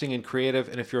interesting and creative,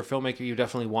 and if you're a filmmaker, you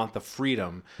definitely want the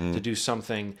freedom to do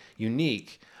something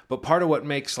unique. But part of what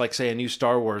makes, like, say, a new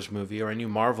Star Wars movie or a new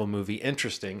Marvel movie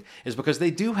interesting is because they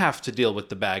do have to deal with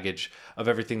the baggage of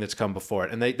everything that's come before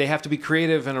it. And they have to be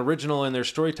creative and original in their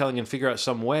storytelling and figure out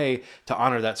some way to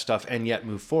honor that stuff and yet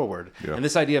move forward. Yeah. And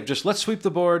this idea of just let's sweep the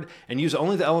board and use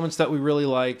only the elements that we really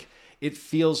like, it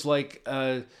feels like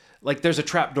there's a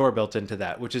trap door built into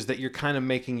that, which is that you're kind of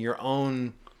making your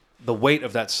own, the weight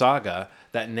of that saga,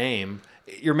 that name,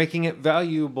 you're making it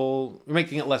valuable, you're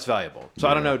making it less valuable. So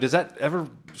I don't know, does that ever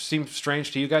seem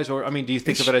strange to you guys? Or, I mean, do you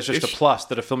think of it as just a plus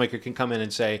that a filmmaker can come in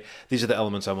and say, these are the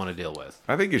elements I want to deal with?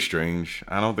 I think it's strange.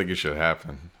 I don't think it should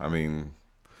happen. I mean,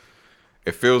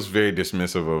 it feels very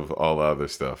dismissive of all the other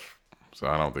stuff. So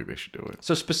I don't think they should do it.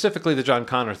 So specifically the John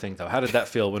Connor thing, though, how did that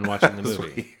feel when watching the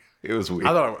movie? It was weird.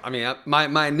 I mean,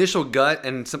 my initial gut,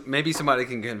 and maybe somebody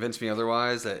can convince me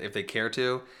otherwise that if they care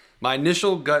to, my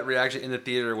initial gut reaction in the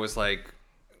theater was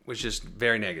just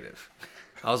very negative.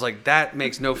 I was like, that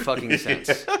makes no fucking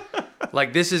sense.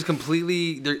 Like, this is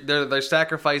completely they're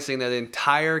sacrificing that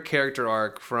entire character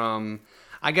arc from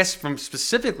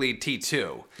specifically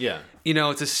T2. Yeah. You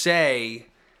know, to say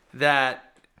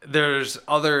that there's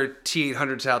other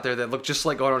T-800s out there that look just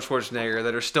like Arnold Schwarzenegger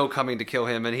that are still coming to kill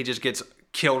him, and he just gets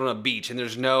killed on a beach, and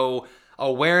there's no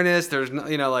awareness. There's no,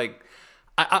 you know, like,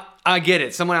 I get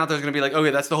it. Someone out there is going to be like,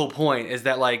 okay, that's the whole point, is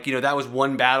that, like, you know, that was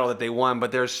one battle that they won,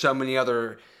 but there's so many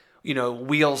other, you know,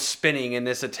 wheels spinning in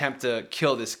this attempt to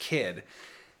kill this kid.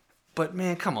 But,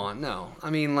 man, come on, no.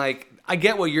 I mean, like, I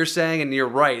get what you're saying, and you're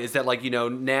right, is that, like, you know,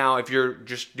 now if you're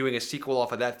just doing a sequel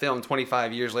off of that film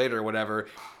 25 years later or whatever,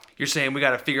 you're saying we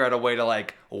got to figure out a way to,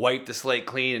 like, wipe the slate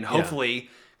clean and hopefully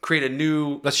create a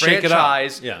new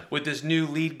franchise with this new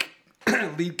lead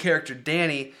character,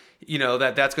 Danny, you know,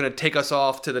 that's going to take us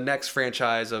off to the next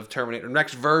franchise of Terminator,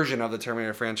 next version of the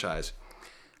Terminator franchise.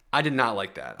 I did not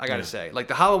like that, I got to say. Like,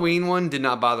 the Halloween one did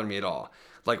not bother me at all.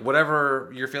 Like,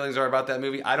 whatever your feelings are about that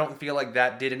movie, I don't feel like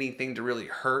that did anything to really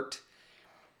hurt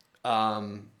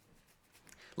any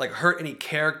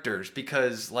characters,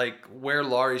 because, like, where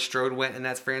Laurie Strode went in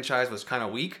that franchise was kind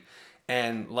of weak.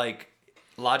 And, like,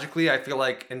 logically, I feel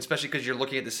like, and especially because you're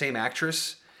looking at the same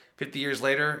actress 50 years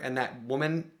later, and that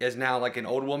woman is now, like, an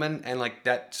old woman, and, like,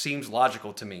 that seems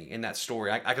logical to me in that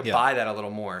story. I could buy that a little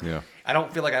more. Yeah. I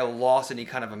don't feel like I lost any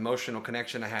kind of emotional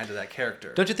connection I had to that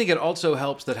character. Don't you think it also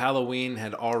helps that Halloween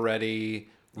had already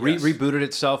rebooted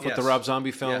itself with the Rob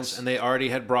Zombie films, and they already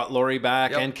had brought Laurie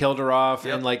back and killed her off,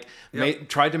 and, like,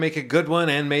 tried to make a good one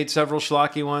and made several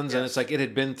schlocky ones, and it's like it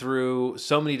had been through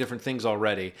so many different things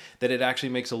already that it actually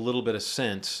makes a little bit of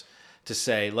sense to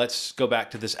say, let's go back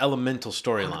to this elemental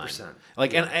storyline.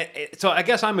 Like, and so I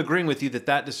guess I'm agreeing with you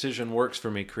that decision works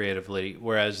for me creatively,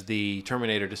 whereas the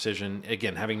Terminator decision,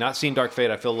 again, having not seen Dark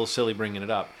Fate, I feel a little silly bringing it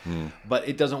up, but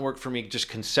it doesn't work for me just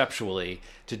conceptually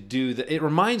to do that. It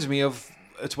reminds me of,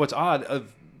 it's what's odd,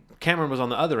 of Cameron was on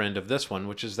the other end of this one,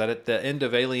 which is that at the end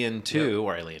of Alien 2,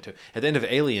 or Alien 2, at the end of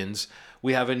Aliens,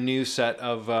 we have a new set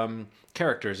of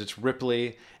characters. It's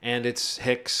Ripley, and it's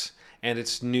Hicks, and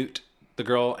it's Newt, the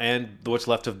girl, and what's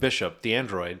left of Bishop, the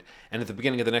android. And at the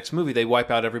beginning of the next movie, they wipe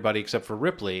out everybody except for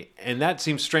Ripley. And that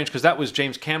seems strange, because that was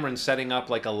James Cameron setting up,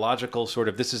 like, a logical sort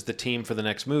of, this is the team for the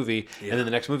next movie. And then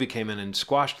the next movie came in and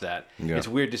squashed that. It's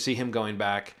weird to see him going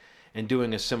back and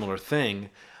doing a similar thing.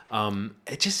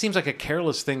 It just seems like a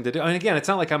careless thing to do. I mean, again, it's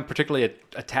not like I'm particularly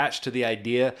attached to the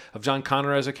idea of John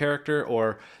Connor as a character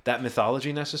or that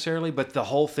mythology necessarily, but the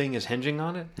whole thing is hinging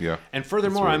on it. Yeah. And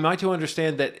furthermore, am I to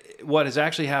understand that what has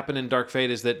actually happened in Dark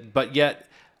Fate is that, but yet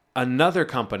another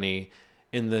company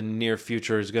in the near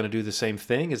future is going to do the same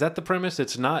thing? Is that the premise?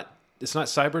 It's not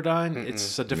Cyberdyne.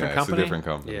 It's a different company. It's a different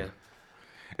company. Yeah.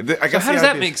 I guess how does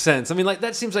that make sense? I mean, like,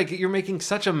 that seems like you're making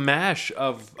such a mash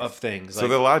of things. So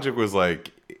the logic was,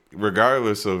 like,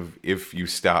 regardless of if you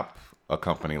stop a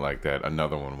company like that,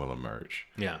 another one will emerge.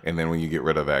 Yeah. And then when you get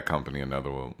rid of that company, another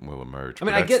one will emerge. I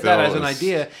mean, I get that as an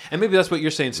idea, and maybe that's what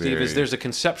you're saying, Steve, is there's a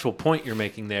conceptual point you're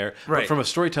making there. Right. But from a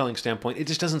storytelling standpoint, it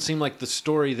just doesn't seem like the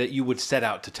story that you would set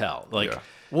out to tell. Like,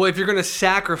 well, if you're going to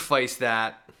sacrifice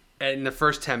that in the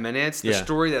first 10 minutes, the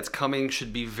story that's coming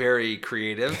should be very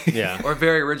creative or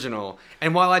very original.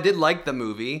 And while I did like the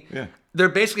movie, they're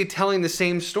basically telling the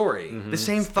same story. The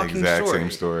same fucking exact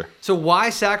same story. So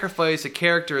why sacrifice a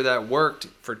character that worked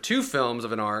for 2 films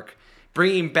of an arc,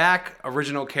 bringing back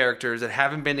original characters that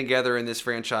haven't been together in this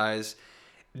franchise,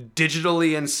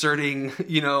 digitally inserting,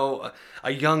 you know,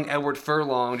 a young Edward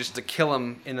Furlong just to kill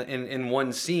him in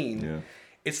one scene? Yeah.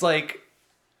 It's like,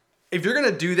 if you're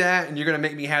going to do that and you're going to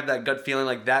make me have that gut feeling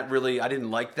like that really, I didn't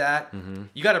like that,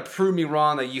 you got to prove me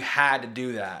wrong that you had to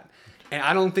do that. And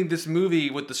I don't think this movie,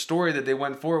 with the story that they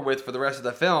went forward with for the rest of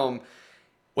the film,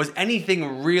 was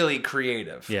anything really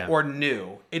creative or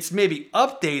new. It's maybe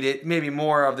updated, maybe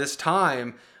more of this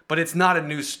time, but it's not a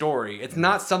new story. It's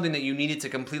not something that you needed to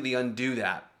completely undo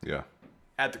that. Yeah.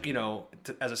 At the, you know,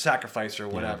 as a sacrifice or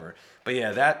whatever. But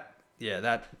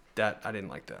that I didn't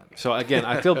like that. So again,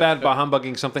 I feel bad about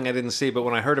humbugging something I didn't see, but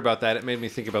when I heard about that, it made me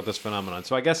think about this phenomenon.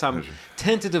 So I guess I'm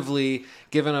tentatively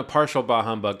given a partial bah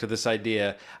humbug to this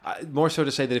idea, more so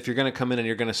to say that if you're going to come in and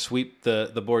you're going to sweep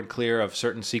the board clear of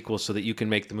certain sequels so that you can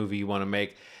make the movie you want to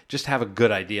make, just have a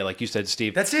good idea, like you said,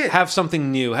 Steve. That's it. Have something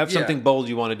new. Have something bold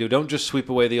you want to do. Don't just sweep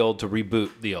away the old to reboot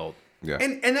the old. Yeah.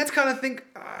 And that's kind of thing,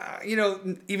 you know,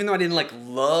 even though I didn't like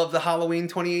love the Halloween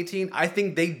 2018, I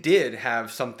think they did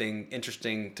have something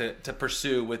interesting to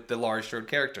pursue with the Laurie Strode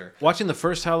character. Watching the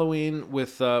first Halloween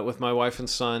with my wife and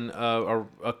son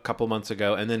a couple months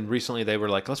ago, and then recently they were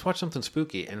like, let's watch something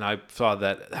spooky. And I saw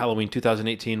that Halloween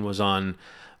 2018 was on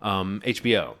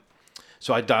HBO.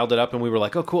 So I dialed it up, and we were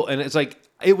like, "Oh, cool!" And it's like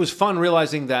it was fun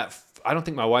realizing that. I don't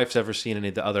think my wife's ever seen any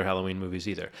of the other Halloween movies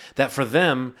either. That for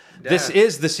them, this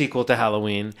is the sequel to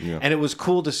Halloween, and it was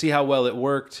cool to see how well it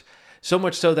worked. So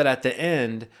much so that at the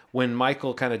end, when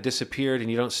Michael kind of disappeared and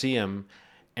you don't see him,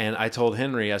 and I told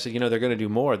Henry, I said, they're going to do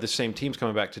more. This same team's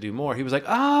coming back to do more. He was like,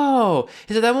 "Oh,"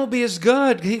 he said, "that won't be as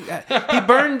good." He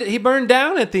burned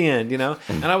down at the end,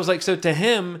 And I was like, so to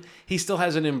him, he still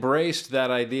hasn't embraced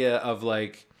that idea of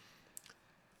like,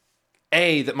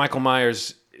 that Michael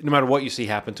Myers, no matter what you see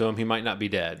happen to him, he might not be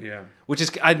dead. Yeah. Which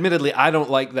is, admittedly, I don't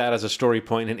like that as a story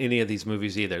point in any of these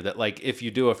movies either. That like, if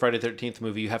you do a Friday the 13th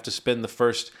movie, you have to spend the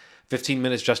first 15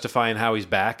 minutes justifying how he's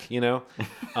back,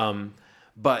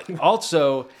 But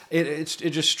also, it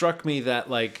just struck me that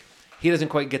like he doesn't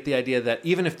quite get the idea that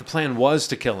even if the plan was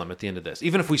to kill him at the end of this,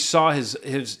 even if we saw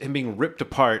him being ripped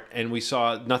apart and we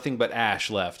saw nothing but ash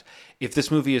left, if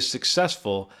this movie is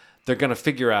successful, they're going to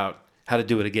figure out how to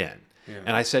do it again. Yeah.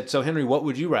 And I said, so Henry, what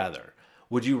would you rather?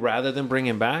 Would you rather than bring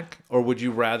him back, or would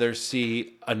you rather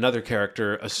see another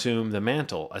character assume the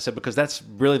mantle? I said, because that's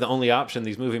really the only option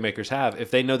these movie makers have.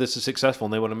 If they know this is successful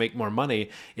and they want to make more money,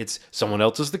 it's someone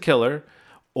else is the killer,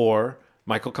 or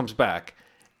Michael comes back.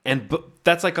 And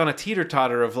that's like on a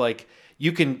teeter-totter of like,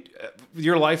 you can,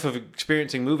 your life of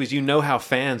experiencing movies, how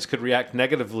fans could react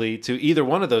negatively to either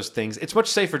one of those things. It's much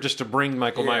safer just to bring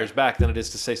Michael Myers back than it is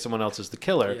to say someone else is the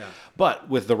killer. Yeah. But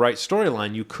with the right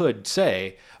storyline, you could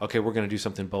say, okay, we're going to do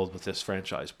something bold with this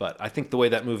franchise. But I think the way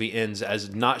that movie ends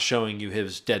as not showing you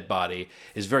his dead body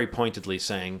is very pointedly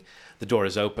saying the door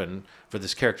is open for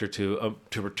this character to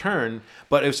return.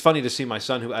 But it was funny to see my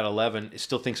son, who at 11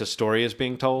 still thinks a story is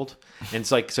being told, and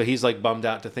it's like, so he's like bummed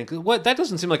out to think, what, that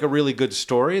doesn't seem like a really good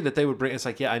story that they would bring. It's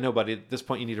like, yeah, I know, but at this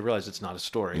point you need to realize it's not a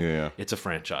story. Yeah, it's a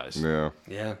franchise. Yeah.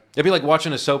 It'd be like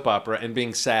watching a soap opera and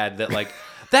being sad that like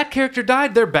that character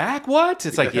died, they're back. What?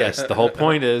 It's like, yes, the whole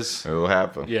point is it'll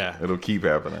happen. Yeah, it'll keep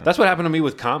happening. That's what happened to me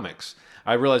with comics.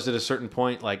 I realized at a certain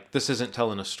point, like, this isn't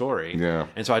telling a story. Yeah.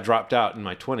 And so I dropped out in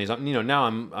my 20s. Now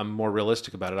I'm more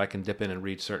realistic about it. I can dip in and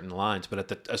read certain lines.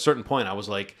 But at a certain point, I was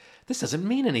like, this doesn't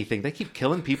mean anything. They keep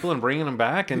killing people and bringing them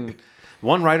back. And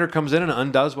one writer comes in and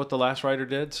undoes what the last writer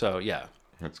did. So, yeah.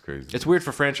 That's crazy. It's weird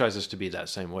for franchises to be that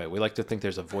same way. We like to think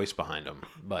there's a voice behind them.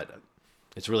 But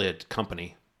it's really a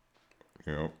company.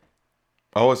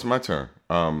 Oh, it's my turn.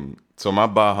 So my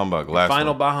bah humbug.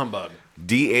 Final bah humbug.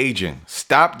 De-aging.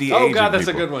 Stop de-aging. Oh, God, that's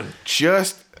people. a good one.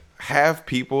 Just have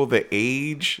people the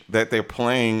age that they're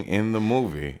playing in the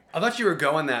movie. I thought you were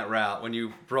going that route when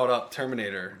you brought up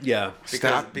Terminator. Yeah.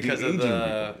 Because of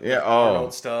the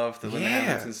Arnold stuff, the Linda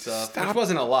Hamilton stuff, which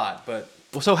wasn't a lot, but...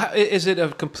 Well, so is it a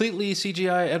completely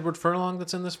CGI Edward Furlong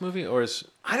that's in this movie, or is...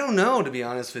 I don't know, to be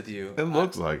honest with you. It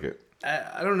looks like it.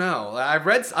 I don't know. I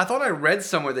thought I read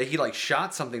somewhere that he like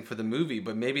shot something for the movie,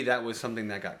 but maybe that was something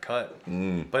that got cut.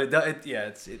 But I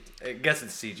guess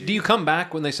it's CG. Do you come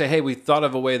back when they say, "Hey, we thought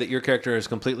of a way that your character is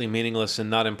completely meaningless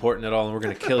and not important at all, and we're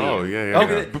going to kill you"? Oh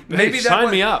yeah. Maybe sign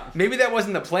me up. Maybe that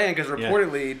wasn't the plan because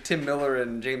reportedly Tim Miller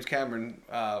and James Cameron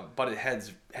butted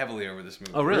heads heavily over this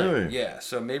movie. Oh really? Yeah.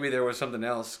 So maybe there was something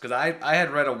else because I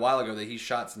had read a while ago that he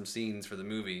shot some scenes for the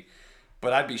movie.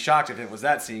 But I'd be shocked if it was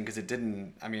that scene because it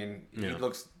didn't. I mean, he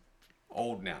looks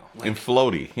old now. And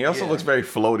floaty. He also looks very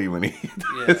floaty when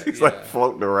he's like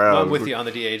floating around. Well, I'm with you on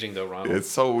the de-aging though, Ronald. It's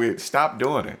so weird. Stop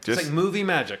doing it. It's like movie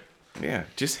magic. Yeah,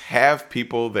 just have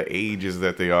people the ages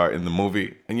that they are in the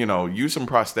movie, and use some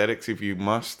prosthetics if you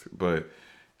must. But,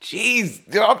 jeez,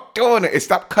 stop doing it.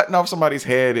 Stop cutting off somebody's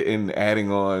head and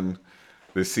adding on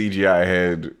the CGI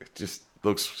head. It just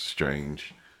looks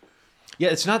strange. Yeah,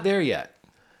 it's not there yet.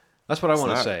 That's what I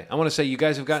want to say. I want to say you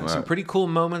guys have gotten some pretty cool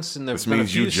moments, and there's been a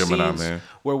few scenes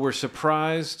where we're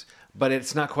surprised, but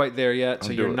it's not quite there yet.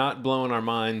 So you're not blowing our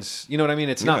minds. You know what I mean?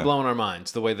 It's not blowing our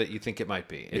minds the way that you think it might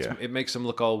be. It makes them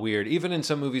look all weird. Even in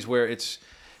some movies where it's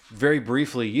very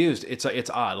briefly used, it's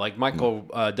odd. Like Michael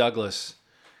Douglas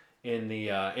in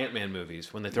the Ant-Man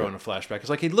movies when they throw in a flashback. It's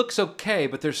like he looks okay,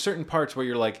 but there's certain parts where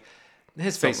you're like,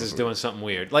 his face is doing something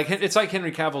weird. Like it's like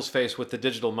Henry Cavill's face with the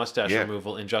digital mustache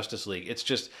removal in Justice League. It's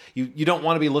just you don't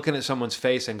want to be looking at someone's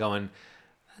face and going,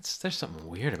 there's something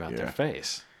weird about their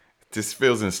face. It just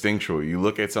feels instinctual. You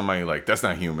look at somebody like, that's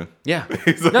not human. Yeah.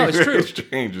 It's true.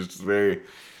 Strange. It's very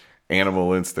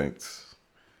animal instincts.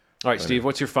 All right, Steve,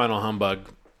 what's your final humbug?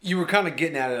 You were kind of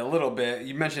getting at it a little bit.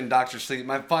 You mentioned Dr. Sleep.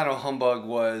 My final humbug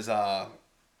was, I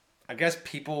guess,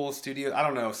 People Studio. I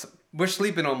don't know. We're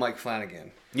sleeping on Mike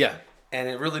Flanagan. Yeah. And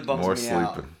it really bums me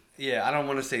out. Yeah, I don't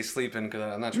want to say sleeping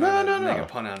because I'm not trying to make a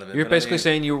pun out of it. You're but basically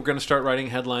saying you were going to start writing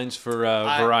headlines for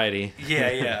Variety.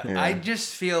 Yeah. I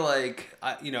just feel like,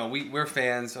 we're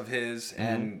fans of his,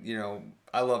 and,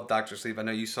 I love Dr. Sleep. I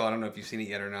know you saw it. I don't know if you've seen it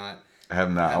yet or not. I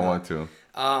have not. I want to.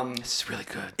 This is really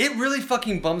good. It really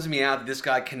fucking bums me out that this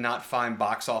guy cannot find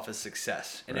box office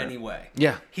success in any way.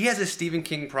 Yeah. He has a Stephen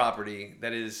King property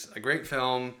that is a great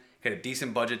film, got a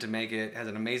decent budget to make it, has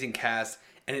an amazing cast,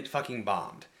 and it fucking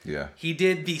bombed. Yeah. He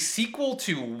did the sequel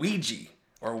to Ouija,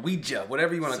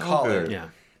 whatever you want to So call good. it. Yeah.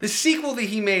 The sequel that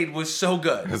he made was so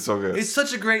good. It's so good. It's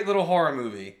such a great little horror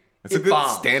movie. It's a good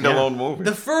bombed. standalone movie.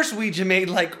 The first Ouija made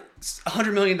like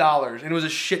 $100 million, and it was a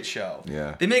shit show.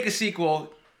 Yeah. They make a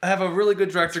sequel, have a really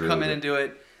good director It's come really in good. and do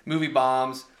it. Movie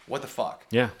bombs. What the fuck?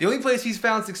 Yeah. The only place he's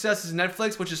found success is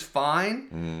Netflix, which is fine.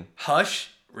 Mm-hmm. Hush,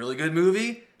 really good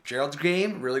movie. Gerald's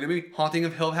Game, really good movie. Haunting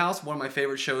of Hill House, one of my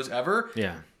favorite shows ever.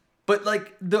 Yeah. But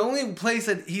like the only place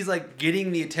that he's like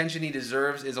getting the attention he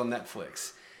deserves is on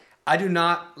Netflix. I do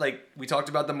not like. We talked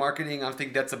about the marketing. I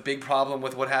think that's a big problem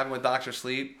with what happened with Dr.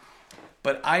 Sleep.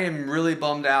 But I am really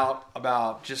bummed out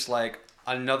about just like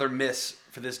another miss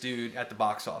for this dude at the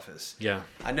box office. Yeah.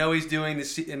 I know he's doing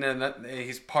this,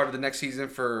 he's part of the next season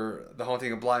for The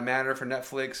Haunting of Bly Manor for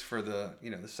Netflix for the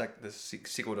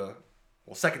sequel to,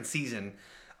 second season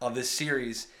of this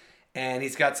series. And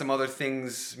he's got some other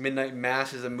things. Midnight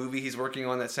Mass is a movie he's working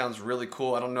on that sounds really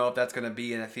cool. I don't know if that's going to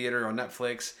be in a theater or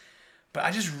Netflix. But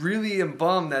I just really am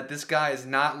bummed that this guy is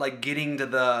not like getting to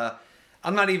the...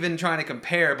 I'm not even trying to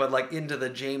compare, but like into the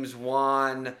James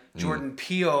Wan, Jordan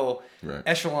Peele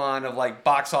echelon of like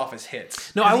box office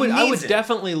hits. No, 'Cause I he would needs it.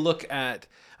 definitely look at.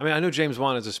 I mean, I know James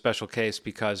Wan is a special case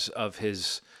because of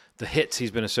the hits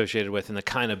he's been associated with and the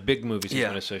kind of big movies he's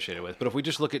been associated with. But if we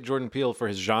just look at Jordan Peele for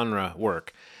his genre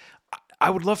work,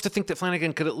 I would love to think that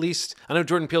Flanagan could at least. I know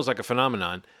Jordan Peele's like a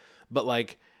phenomenon, but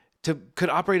like could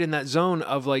operate in that zone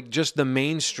of like just the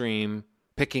mainstream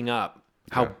picking up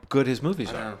how good his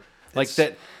movies are. Like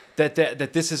that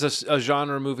this is a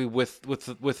genre movie with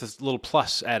a little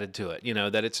plus added to it,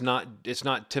 that it's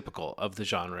not typical of the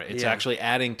genre. It's actually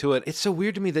adding to it. It's so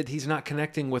weird to me that he's not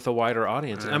connecting with a wider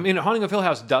audience. I mean, Haunting of Hill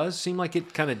House does seem like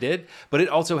it kind of did, but it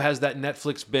also has that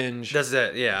Netflix binge That's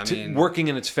it. Yeah, I mean, working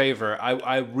in its favor.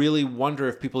 I really wonder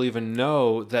if people even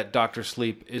know that Dr.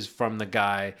 Sleep is from the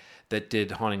guy that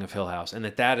did Haunting of Hill House, and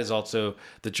that is also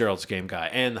the Gerald's Game guy,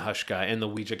 and the Hush guy, and the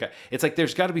Ouija guy. It's like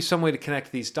there's got to be some way to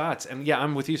connect these dots. And yeah,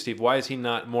 I'm with you, Steve. Why is he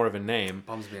not more of a name?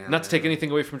 Bums me out, Not to take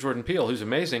anything away from Jordan Peele, who's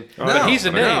amazing, no, but he's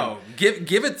a name. No,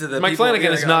 give it to the Mike people.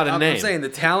 Flanagan is not a I'm name. saying the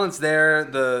talent's there,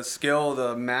 the skill,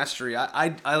 the mastery.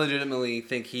 I legitimately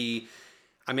think he.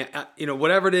 I mean,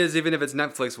 whatever it is, even if it's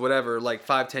Netflix, whatever, like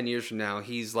 5-10 years from now,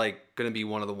 he's like going to be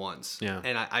one of the ones. Yeah.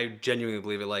 And I genuinely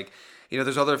believe it. Like,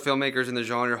 there's other filmmakers in the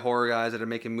genre, horror guys that are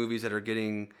making movies that are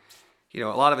getting, a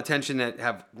lot of attention, that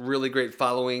have really great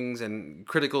followings and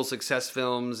critical success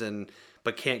films,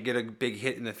 but can't get a big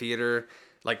hit in the theater.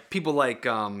 Like people like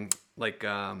Ari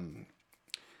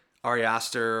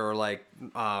Aster or like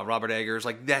Robert Eggers,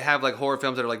 like that have like horror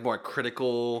films that are like more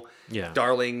critical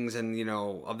darlings, and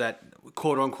of that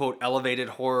quote unquote elevated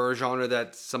horror genre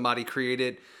that somebody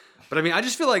created. But I mean, I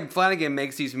just feel like Flanagan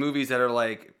makes these movies that are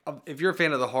like, if you're a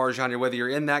fan of the horror genre, whether you're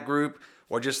in that group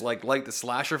or just like the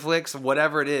slasher flicks,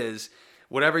 whatever it is,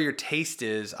 whatever your taste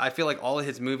is, I feel like all of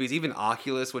his movies, even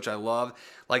Oculus, which I love,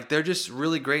 like they're just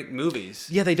really great movies.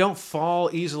 Yeah, they don't fall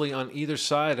easily on either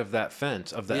side of that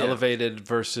fence of the elevated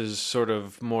versus sort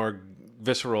of more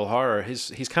visceral horror.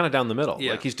 He's kind of down the middle.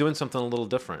 Yeah. Like he's doing something a little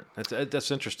different. That's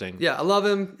interesting. Yeah, I love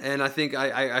him, and I think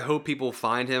I hope people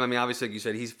find him. I mean, obviously, like you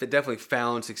said, he's definitely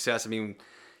found success. I mean,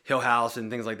 Hill House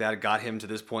and things like that got him to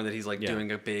this point that he's like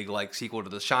doing a big like sequel to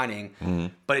The Shining. Mm-hmm.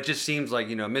 But it just seems like,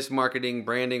 mismarketing,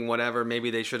 branding, whatever. Maybe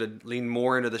they should have leaned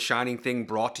more into The Shining thing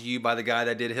brought to you by the guy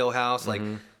that did Hill House. Like,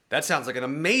 that sounds like an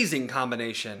amazing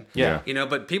combination. Yeah.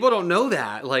 But people don't know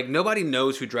that. Like, nobody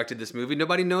knows who directed this movie.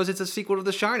 Nobody knows it's a sequel to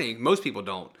The Shining. Most people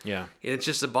don't. Yeah. And it's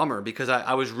just a bummer because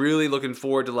I was really looking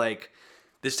forward to, like,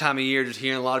 this time of year, just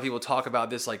hearing a lot of people talk about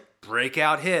this, like,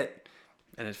 breakout hit.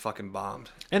 And it fucking bombed.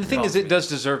 And the thing is, it does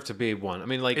deserve to be one. I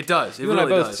mean, like, it does. It you and I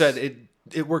really both does. said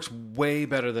it works way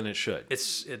better than it should.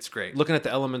 It's great. Looking at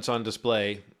the elements on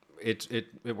display, it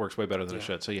works way better than it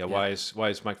should. So yeah, why is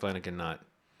Mike Flanagan not?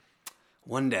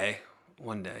 One day,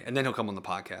 and then he'll come on the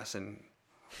podcast and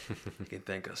he can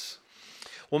thank us.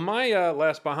 Well, my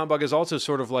last Bah Humbug is also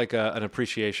sort of like an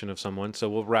appreciation of someone, so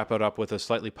we'll wrap it up with a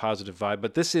slightly positive vibe.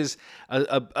 But this is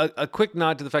a quick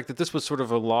nod to the fact that this was sort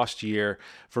of a lost year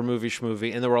for Movie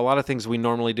Schmovie, and there were a lot of things we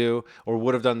normally do or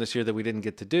would have done this year that we didn't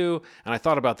get to do. And I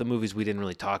thought about the movies we didn't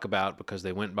really talk about because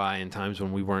they went by in times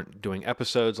when we weren't doing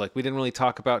episodes. Like we didn't really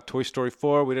talk about Toy Story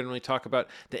 4. We didn't really talk about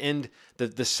the end,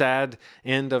 the sad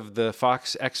end of the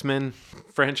Fox X-Men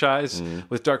franchise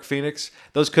with Dark Phoenix.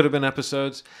 Those could have been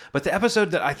episodes. But the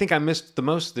episode that I think I missed the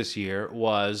most this year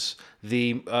was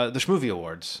the Schmovie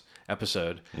Awards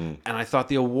episode. And I thought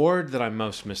the award that I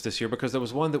most missed this year, because there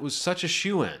was one that was such a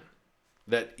shoe-in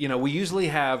that, you know, we usually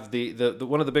have the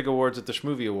one of the big awards at the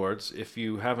Schmovie Awards. If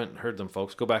you haven't heard them,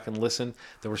 folks, go back and listen.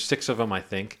 There were 6 of them, I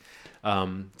think,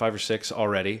 5 or 6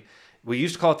 already. We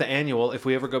used to call it the annual. If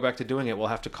we ever go back to doing it, we'll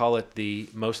have to call it the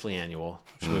mostly annual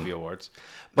Schmovie Awards.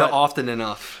 But often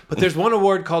enough. But there's one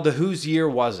award called the Whose Year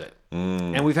Was It?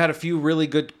 And we've had a few really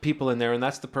good people in there, and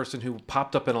that's the person who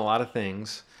popped up in a lot of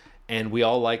things, and we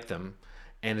all like them.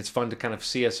 And it's fun to kind of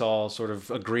see us all sort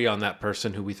of agree on that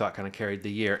person who we thought kind of carried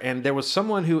the year. And there was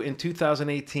someone who in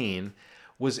 2018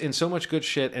 was in so much good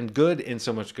shit and good in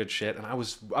so much good shit, and I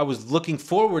was looking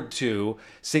forward to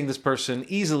seeing this person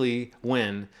easily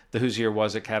win the Whose Year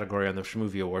Was It category on the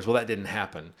Schmovie Awards. Well, that didn't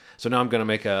happen. So now I'm going to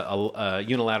make a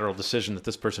unilateral decision that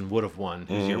this person would have won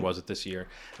Whose Year Was It this year.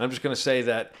 And I'm just going to say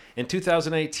that in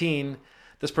 2018,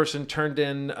 this person turned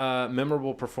in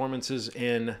memorable performances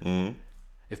in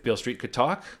If Beale Street Could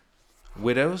Talk,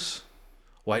 Widows,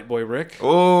 White Boy Rick,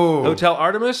 Hotel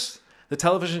Artemis, the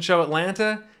television show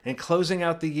Atlanta, and closing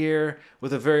out the year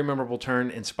with a very memorable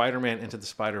turn in Spider-Man Into the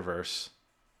Spider-Verse.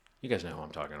 You guys know who I'm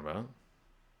talking about.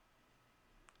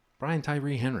 Brian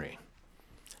Tyree Henry.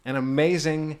 An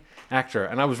amazing actor,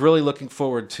 and I was really looking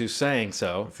forward to saying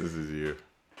so. This is his year.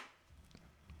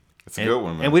 It's a good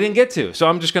one, man. And we didn't get to. So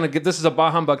I'm just going to give this is a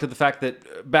bah humbug to the fact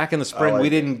that back in the spring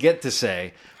we didn't get to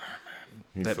say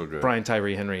that so good. Brian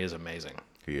Tyree Henry is amazing.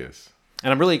 He is.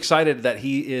 And I'm really excited that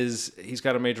he's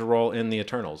got a major role in The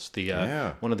Eternals,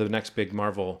 one of the next big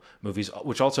Marvel movies,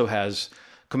 which also has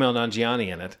Kumail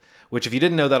Nanjiani in it. Which, if you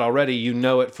didn't know that already, you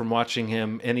know it from watching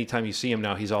him. Anytime you see him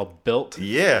now, he's all built.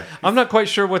 Yeah. I'm not quite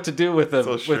sure what to do with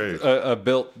a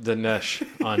built Dinesh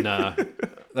on.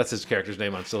 That's his character's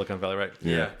name on Silicon Valley, right?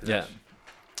 Yeah.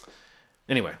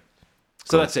 Anyway,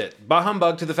 so that's it. Bah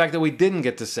humbug to the fact that we didn't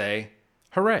get to say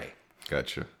hooray.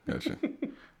 Gotcha.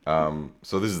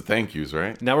 So this is thank yous,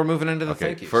 right? Now we're moving into the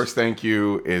thank yous. First thank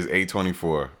you is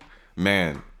A24.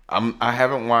 Man, I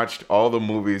haven't watched all the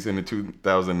movies in the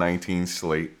 2019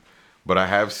 slate, but I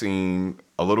have seen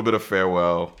a little bit of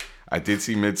Farewell. I did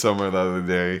see Midsummer the other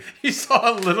day. You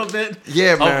saw a little bit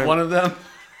man. of one of them?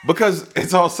 Because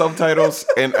it's all subtitles,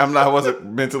 and I wasn't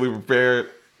mentally prepared.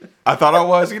 I thought I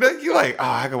was. You're like, oh,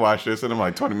 I can watch this. And I'm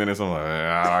like, 20 minutes, I'm like,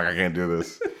 I can't do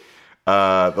this.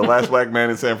 The Last Black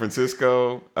Man in San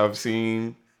Francisco, I've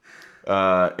seen.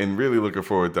 And really looking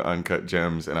forward to Uncut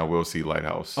Gems, and I will see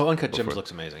Lighthouse. Oh, Uncut Gems looks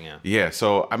amazing, yeah. Yeah,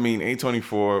 so, I mean,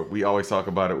 A24, we always talk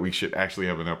about it. We should actually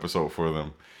have an episode for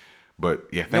them. But,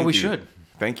 yeah, thank you. We should.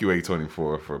 Thank you, A24,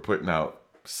 for putting out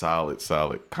solid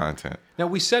content. Now,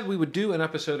 we said we would do an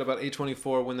episode about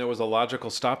A24 when there was a logical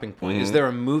stopping point. Is there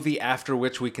a movie after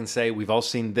which we can say, we've all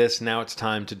seen this, now it's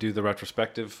time to do the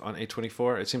retrospective on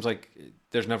A24? It seems like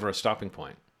there's never a stopping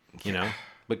point, you know?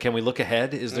 But can we look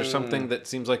ahead? Is there something that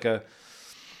seems like a...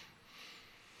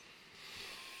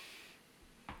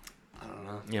 I don't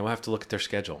know. Yeah, we'll have to look at their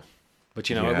schedule. But,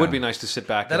 you know, it would be nice to sit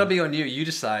back. That'll be on you. You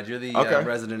decide. You're the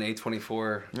resident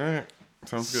A24 Yeah,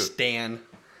 sounds good. stan.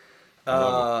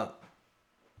 My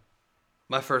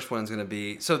first one's gonna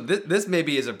be this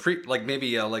maybe is a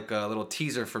a little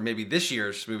teaser for maybe this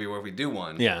year's movie where we do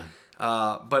one. Yeah.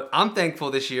 But I'm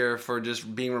thankful this year for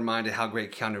just being reminded how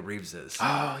great Keanu Reeves is.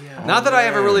 Oh, yeah. Not that I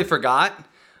ever really forgot,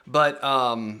 but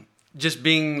just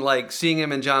being seeing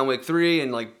him in John Wick 3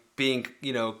 and being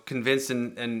convinced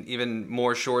and even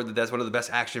more sure that that's one of the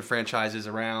best action franchises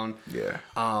around. Yeah.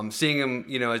 Seeing him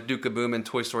as Duke Kaboom in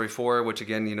Toy Story 4, which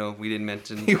again we didn't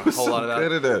mention He was a whole lot so about.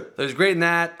 good at it. He was great in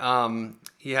that.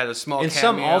 He had a small In cameo.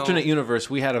 some alternate universe,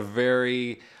 we had a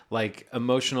very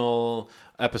emotional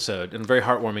episode and a very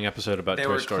heartwarming episode about There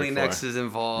Toy were Story 4. Kleenexes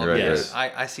involved. Right, Yes.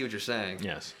 I see what you're saying.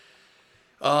 Yes.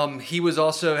 He was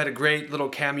also had a great little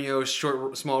cameo,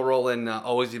 small role in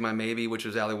Always Be My Maybe, which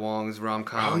was Ali Wong's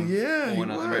rom-com. Oh, yeah, he on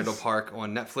was. Randall Park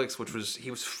on Netflix, he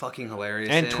was fucking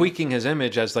hilarious. And in. tweaking his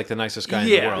image as the nicest guy in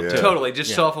the world, too. Totally.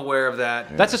 Just self-aware of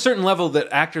that. That's a certain level that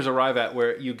actors arrive at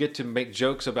where you get to make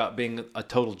jokes about being a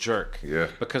total jerk. Yeah.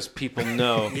 Because people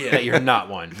know that you're not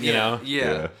one, you know?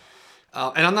 Yeah.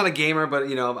 And I'm not a gamer, but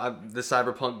the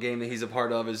Cyberpunk game that he's a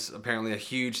part of is apparently a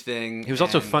huge thing. He was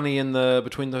also funny in the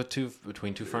Between Two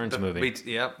Ferns movie.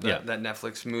 That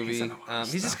Netflix movie.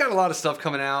 He's just got a lot of stuff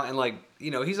coming out, and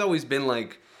he's always been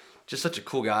just such a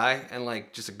cool guy and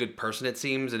just a good person, it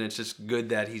seems, and it's just good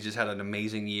that he just had an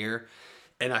amazing year.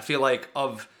 And I feel like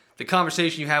of the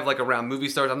conversation you have around movie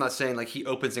stars, I'm not saying he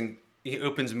opens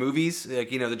movies,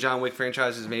 the John Wick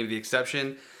franchise is maybe the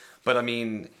exception, but I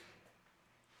mean,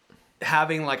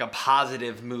 having a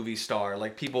positive movie star,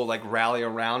 people rally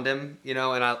around him, and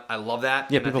I love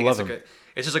that. Yeah, and people love him.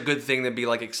 It's just a good thing to be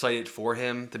excited for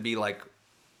him, to be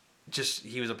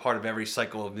he was a part of every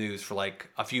cycle of news for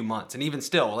a few months, and even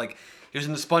still, he was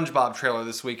in the SpongeBob trailer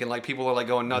this week, and people are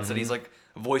going nuts that he's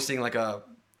voicing a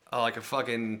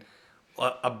fucking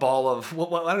a ball of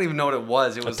I don't even know what it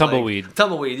was. It was tumbleweed.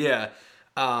 Tumbleweed, yeah.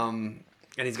 And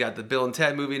he's got the Bill and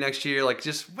Ted movie next year.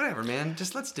 Just whatever, man.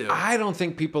 Just let's do it. I don't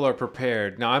think people are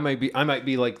prepared. Now, I might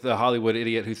be like the Hollywood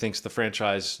idiot who thinks the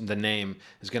franchise, the name,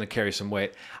 is going to carry some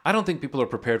weight. I don't think people are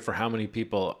prepared for how many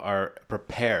people are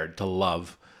prepared to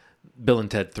love Bill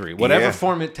and Ted 3, whatever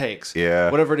form it takes,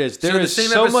 whatever it is. There is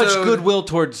so much goodwill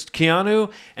towards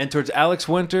Keanu and towards Alex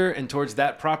Winter and towards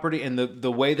that property and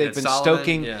the way they've been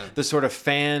stoking the sort of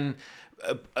fan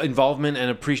involvement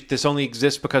and this only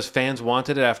exists because fans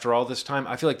wanted it after all this time.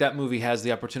 I feel like that movie has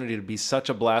the opportunity to be such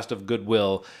a blast of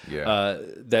goodwill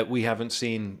that we haven't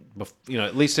seen,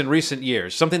 at least in recent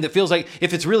years. Something that feels like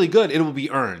if it's really good, it will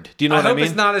be earned. Do you know what I mean? I hope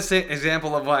it's not an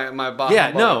example of my Bob. Yeah,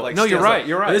 no, you're right.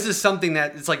 You're right. But this is something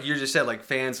that it's you just said,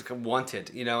 fans want it,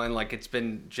 and it's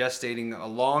been gestating a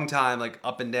long time,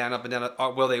 up and down.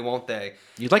 Will they? Won't they?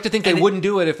 You'd like to think they wouldn't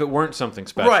do it if it weren't something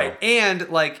special, right? And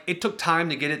it took time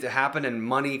to get it to happen. And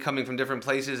money coming from different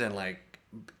places and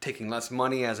taking less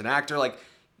money as an actor,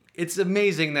 it's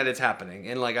amazing that it's happening.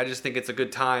 And I just think it's a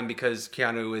good time because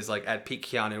Keanu is at peak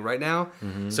Keanu right now,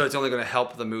 so it's only going to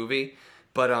help the movie.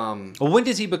 But well, when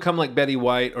does he become like Betty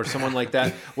White or someone like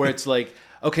that, where it's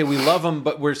okay, we love him,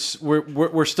 but we're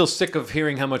still sick of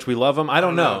hearing how much we love him. I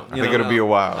don't know. I think it'll be a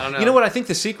while. I don't know. You know what I think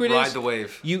the secret is? Ride the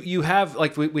wave. You have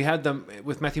we had them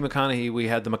with Matthew McConaughey. We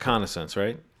had the McConaissance,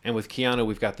 right? And with Keanu,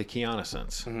 we've got the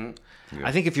Keanuissance. Yeah.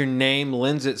 I think if your name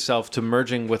lends itself to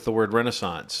merging with the word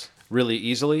Renaissance really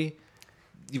easily,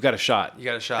 you've got a shot. You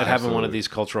got a shot at having one of these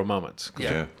cultural moments.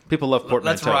 Yeah. People love portmanteaus.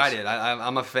 Let's ride it.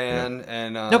 I'm a fan,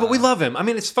 and no, but we love him. I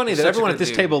mean, it's funny that everyone at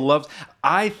this table loves.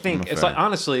 I think it's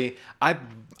honestly,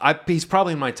 he's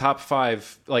probably in my top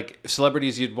 5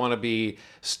 celebrities you'd want to be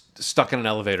stuck in an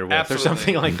elevator with or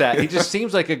something like that. He just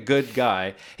seems like a good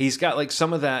guy. He's got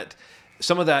some of that.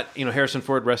 Harrison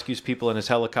Ford rescues people in his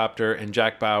helicopter, and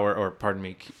Jack Bauer, or pardon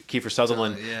me, Kiefer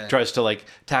Sutherland tries to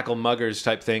tackle muggers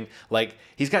type thing.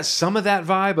 He's got some of that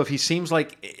vibe of he seems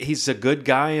like he's a good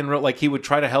guy and he would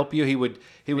try to help you. He would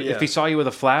if he saw you with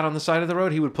a flat on the side of the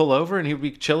road, he would pull over and he would be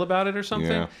chill about it or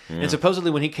something. Yeah. And supposedly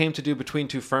when he came to do Between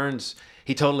Two Ferns,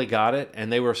 he totally got it.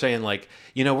 And they were saying we're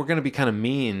going to be kind of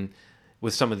mean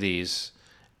with some of these,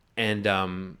 and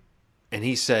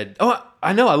he said, "Oh,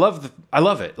 I know, I love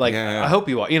it. I hope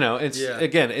you are.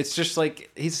 Again, it's just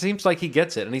he seems like he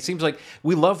gets it, and he seems like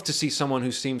we love to see someone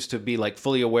who seems to be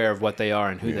fully aware of what they are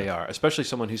and who they are, especially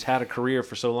someone who's had a career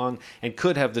for so long and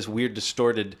could have this weird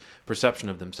distorted perception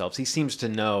of themselves. He seems to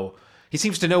know. He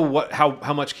seems to know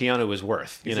how much Keanu is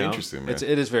worth. It's interesting, man. It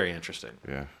is very interesting.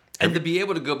 Yeah. And to be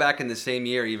able to go back in the same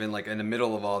year, even in the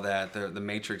middle of all that, the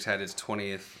Matrix had its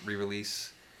 20th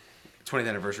re-release. 20th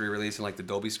anniversary release in the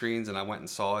Dolby screens, and I went and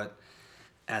saw it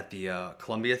at the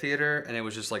Columbia Theater, and it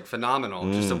was just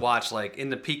phenomenal just to watch in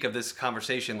the peak of this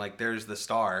conversation. There's the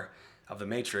star of the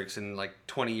Matrix, and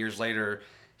 20 years later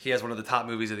he has one of the top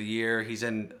movies of the year. He's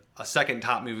in a second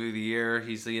top movie of the year.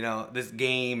 He's this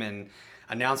game and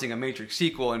announcing a Matrix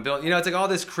sequel and build it's all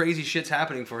this crazy shit's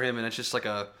happening for him, and it's just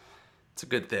it's a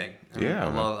good thing.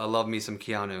 I love me some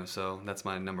Keanu, so that's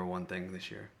my number one thing this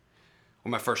year. Or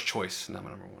my first choice, not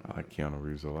my number one. I like Keanu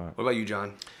Reeves a lot. What about you,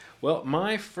 John? Well,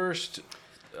 my first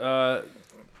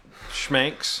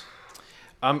schmanks,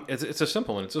 it's a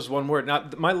simple one. It's just one word. Now,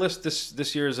 my list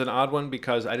this year is an odd one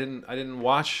because I didn't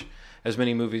watch as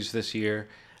many movies this year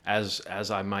as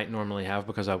I might normally have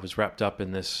because I was wrapped up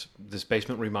in this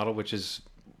basement remodel, which is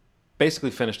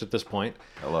basically finished at this point.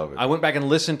 I love it. I went back and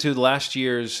listened to last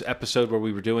year's episode where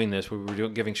we were doing this, where we were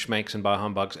giving schmanks and bah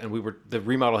humbugs, and the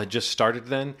remodel had just started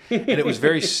then, and it was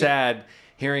very sad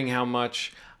hearing how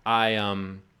much I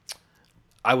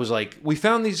I was like, we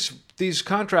found these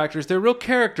contractors. They're real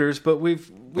characters, but we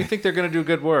think they're going to do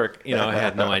good work. You know, I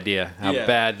had no idea how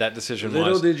bad that decision was.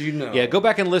 Little did you know. Yeah, go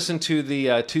back and listen to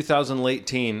the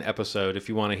 2018 episode if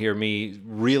you want to hear me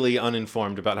really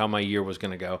uninformed about how my year was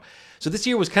going to go. So this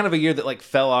year was kind of a year that like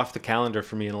fell off the calendar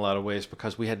for me in a lot of ways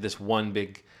because we had this one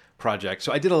big project.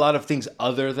 So I did a lot of things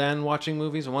other than watching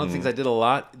movies. And one of the things I did a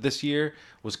lot this year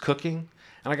was cooking.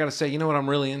 And I got to say, you know what I'm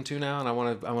really into now, and I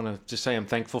want to just say I'm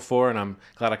thankful for, and I'm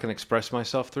glad I can express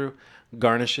myself through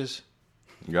garnishes.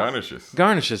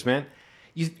 Garnishes, man.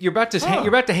 You're about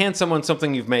to hand someone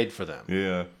something you've made for them.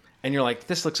 Yeah. And you're like,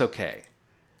 this looks okay.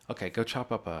 Okay, go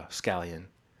chop up a scallion.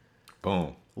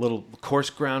 Boom. A little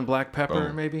coarse ground black pepper,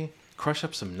 Boom. maybe. Crush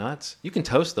up some nuts. You can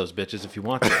toast those bitches if you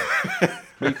want to.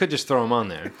 Or you could just throw them on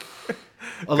there.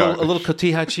 A little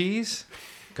cotija cheese.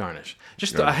 Garnish.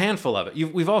 Just a handful of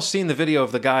it. We've all seen the video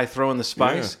of the guy throwing the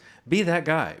spice. Yeah. Be that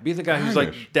guy. Be the guy who's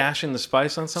like dashing the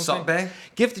spice on something. Salt Bae?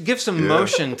 Give some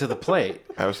motion to the plate.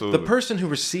 Absolutely. The person who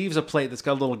receives a plate that's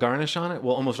got a little garnish on it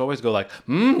will almost always go like,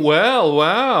 well,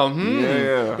 wow.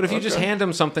 Yeah. But if you just hand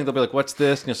them something, they'll be like, what's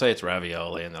this? And you'll say it's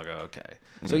ravioli, and they'll go, okay.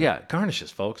 So yeah, garnishes,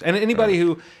 folks. And anybody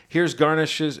who hears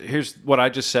garnishes, here's what I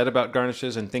just said about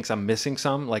garnishes and thinks I'm missing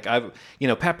some. Like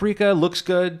paprika looks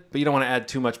good, but you don't want to add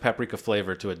too much paprika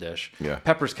flavor to a dish. Yeah.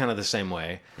 Pepper's kind of the same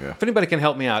way. Yeah. If anybody can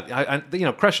help me out,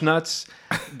 crushed nuts,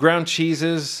 ground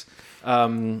cheeses. I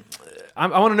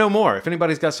want to know more. If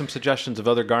anybody's got some suggestions of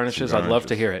other garnishes, I'd love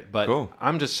to hear it. But cool.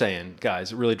 I'm just saying,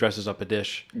 guys, it really dresses up a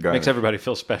dish. Garnish. Makes everybody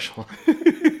feel special.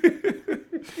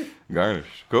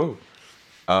 Garnish. Cool.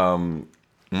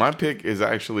 My pick is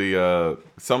actually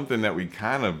something that we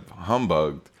kind of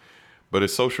humbugged, but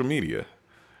it's social media,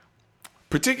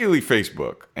 particularly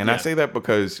Facebook. And I say that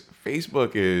because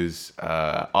Facebook is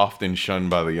often shunned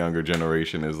by the younger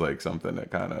generation as like something that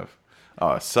kind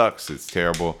of sucks. It's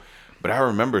terrible. But I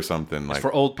remember something like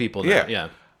For old people, yeah.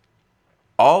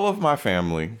 all of my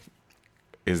family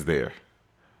is there.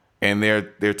 And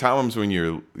there are times when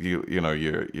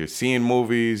you're seeing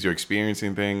movies, you're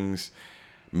experiencing things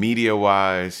media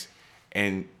wise,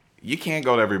 and you can't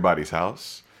go to everybody's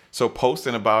house. So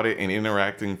posting about it and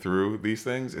interacting through these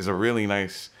things is a really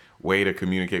nice way to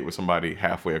communicate with somebody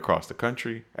halfway across the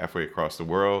country, halfway across the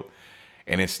world.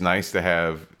 And it's nice to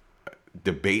have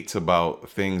debates about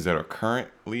things that are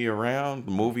currently around,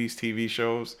 movies, TV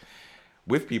shows,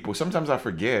 with people. Sometimes I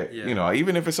forget,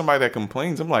 even if it's somebody that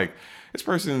complains, I'm like, this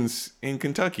person's in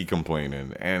Kentucky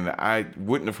complaining, and I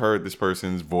wouldn't have heard this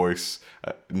person's voice,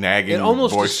 nagging It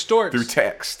almost voice distorts through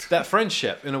text. that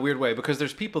friendship in a weird way, because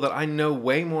there's people that I know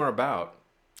way more about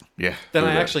Yeah. than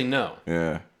through I that. actually know.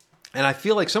 Yeah. And I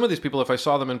feel like some of these people, if I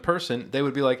saw them in person, they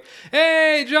would be like,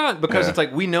 hey, John, because it's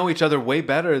like we know each other way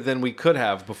better than we could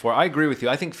have before. I agree with you.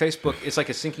 I think Facebook is like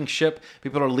a sinking ship.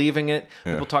 People are leaving it.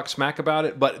 People talk smack about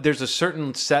it. But there's a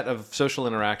certain set of social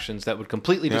interactions that would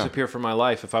completely disappear from my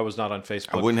life if I was not on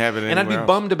Facebook. I wouldn't have it And I'd be anywhere else.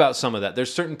 bummed about some of that.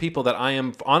 There's certain people that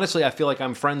honestly, I feel like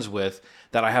I'm friends with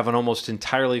that I have an almost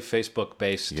entirely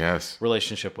Facebook-based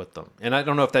relationship with them. And I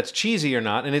don't know if that's cheesy or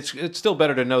not, and it's still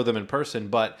better to know them in person,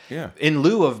 but in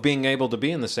lieu of being able to be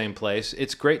in the same place,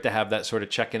 it's great to have that sort of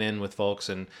checking in with folks.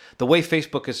 And the way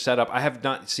Facebook is set up, I have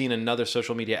not seen another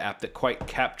social media app that quite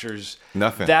captures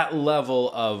that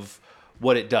level of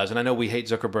what it does. And I know we hate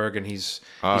Zuckerberg, and he's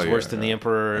worse than the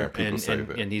emperor,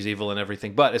 and he's evil and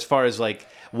everything. But as far as like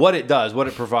what it does, what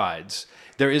it provides,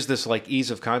 there is this like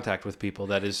ease of contact with people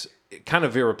that is kind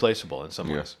of irreplaceable in some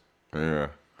ways. Yeah.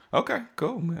 Okay,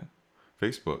 cool, man.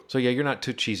 Facebook. So yeah, you're not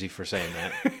too cheesy for saying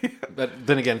that. But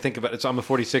then again, think about it. So I'm a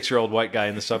 46-year-old white guy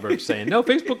in the suburbs saying, no,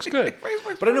 Facebook's good.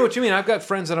 But I know what you mean. I've got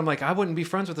friends that I'm like, I wouldn't be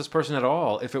friends with this person at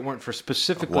all if it weren't for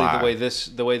specifically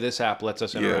the way this app lets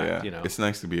us interact. You know, it's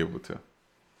nice to be able to.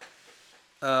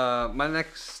 My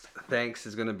next thanks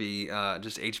is going to be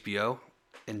just HBO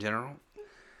in general.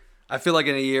 I feel like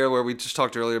in a year where we just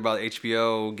talked earlier about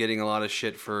HBO getting a lot of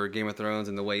shit for Game of Thrones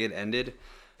and the way it ended,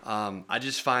 I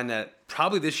just find that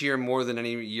probably this year more than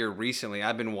any year recently,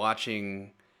 I've been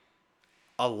watching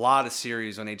a lot of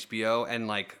series on HBO and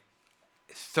like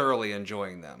thoroughly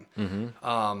enjoying them.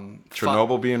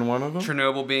 Chernobyl being one of them?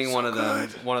 Chernobyl being one of them,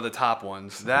 one of the top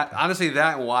ones. That honestly,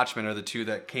 that and Watchmen are the two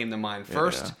that came to mind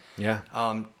first.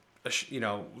 Loving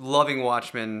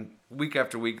Watchmen week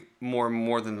after week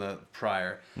more than the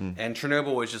prior. And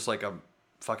Chernobyl was just like a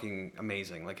fucking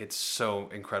amazing. Like it's so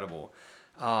incredible.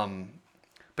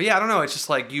 But yeah, I don't know. It's just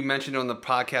like you mentioned on the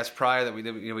podcast prior that we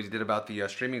did about the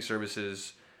streaming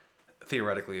services.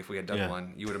 Theoretically, if we had done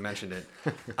one, you would have mentioned it.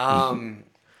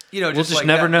 we'll just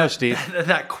never know, Steve.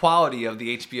 That quality of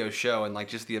the HBO show and like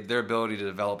just their ability to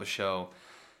develop a show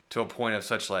to a point of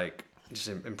such like just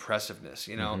impressiveness,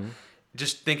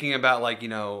 just thinking about like,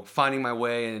 finding my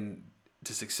way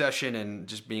to Succession and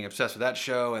just being obsessed with that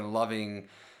show and loving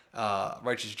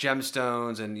Righteous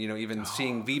Gemstones and, even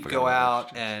seeing Veep go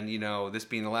out and, this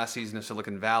being the last season of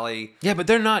Silicon Valley. Yeah, but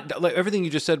they're not, like, everything you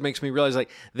just said makes me realize, like,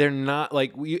 they're not,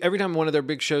 like, every time one of their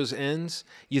big shows ends,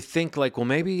 you think, like, well,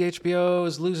 maybe HBO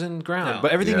is losing ground. No.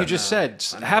 But everything you just said,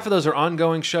 half of those are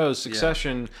ongoing shows,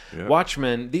 Succession,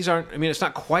 Watchmen. These aren't, I mean, it's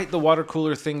not quite the water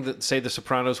cooler thing that, say, The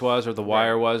Sopranos was or The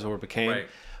Wire was or became. Right.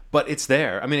 But it's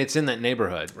there. I mean, it's in that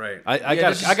neighborhood. Right. I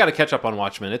got to catch up on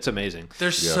Watchmen. It's amazing.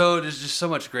 There's just so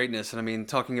much greatness, and I mean,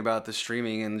 talking about the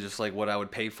streaming and just like what I would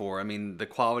pay for. I mean, the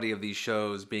quality of these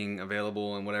shows being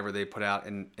available and whatever they put out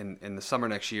in the summer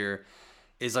next year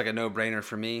is like a no-brainer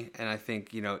for me. And I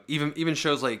think even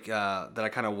shows like that I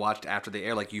kind of watched after they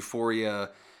air, like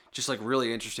Euphoria, just like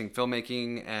really interesting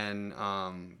filmmaking, and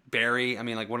Barry. I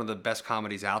mean, like one of the best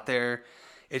comedies out there.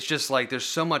 It's just like there's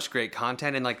so much great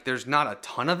content, and like there's not a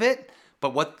ton of it,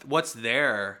 but what's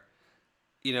there,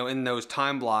 in those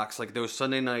time blocks, like those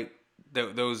Sunday night,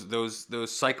 those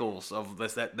cycles of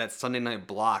that Sunday night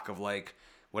block of like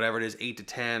whatever it is, 8 to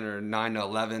 10 or 9 to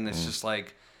 11. It's just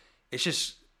like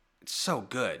it's so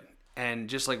good, and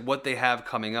just like what they have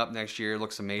coming up next year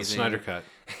looks amazing. The Snyder Cut.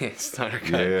 Snyder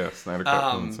Cut. Yeah, Snyder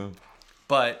Cut coming soon.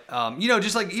 But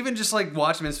just like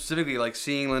Watchmen specifically, like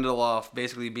seeing Lindelof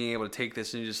basically being able to take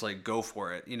this and just like go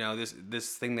for it.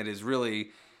 This thing that is really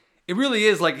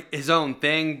is like his own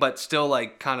thing, but still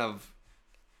like kind of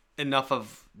enough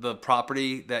of the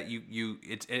property that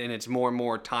it's more and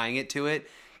more tying it to it.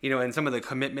 And some of the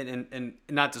commitment and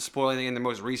not to spoil anything in the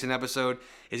most recent episode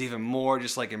is even more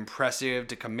just like impressive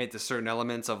to commit to certain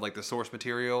elements of like the source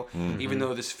material, even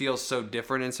though this feels so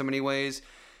different in so many ways.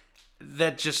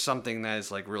 That's just something that is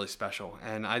like really special.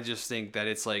 And I just think that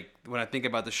it's like when I think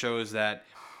about the shows that,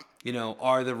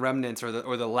 are the remnants or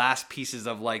the last pieces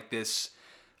of like this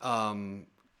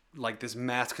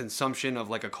mass consumption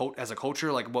of like as a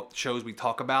culture, like what shows we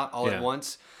talk about all at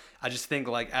once. I just think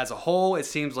like as a whole, it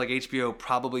seems like HBO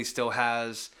probably still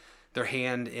has their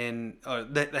hand in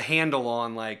the handle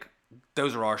on like,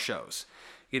 those are our shows,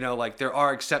 like there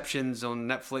are exceptions on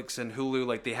Netflix and Hulu.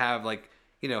 Like they have like,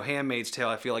 Handmaid's Tale,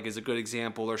 I feel like is a good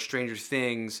example, or Stranger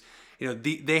Things.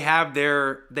 They have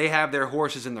their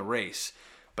horses in the race,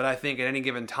 but I think at any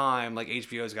given time, like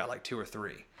HBO's got like 2 or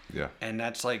 3. Yeah. And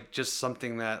that's like just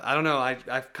something that I don't know.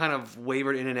 I've kind of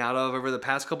wavered in and out of over the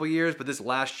past couple of years, but this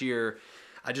last year,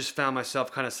 I just found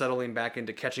myself kind of settling back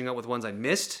into catching up with ones I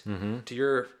missed. Mm-hmm.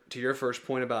 To your first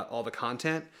point about all the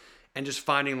content. And just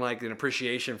finding like an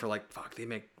appreciation for like, fuck, they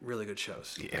make really good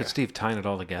shows. Yeah. Good Steve tying it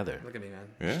all together. Look at me, man.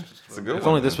 Yeah, it's a good one. If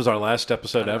only this was our last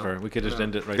episode ever, we could just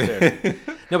end it right there.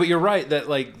 No, but you're right that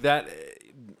like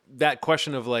that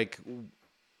question of like,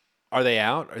 are they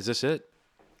out? Is this it?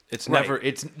 It's never.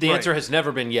 It's the answer has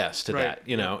never been yes to that.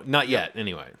 Not yet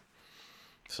anyway.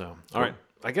 So all right,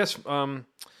 I guess.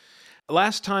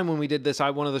 Last time when we did this,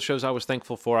 one of the shows I was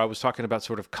thankful for, I was talking about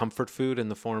sort of comfort food in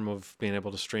the form of being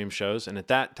able to stream shows. And at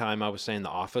that time, I was saying The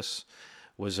Office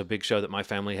was a big show that my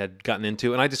family had gotten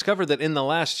into. And I discovered that in the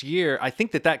last year, I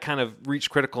think that kind of reached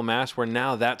critical mass where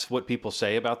now that's what people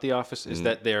say about The Office, is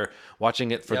that they're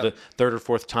watching it for the third or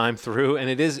fourth time through. And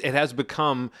it has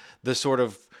become the sort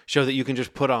of show that you can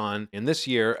just put on. And this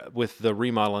year, with the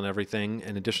remodel and everything,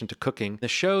 in addition to cooking, the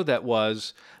show that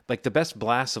was like the best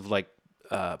blast of like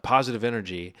positive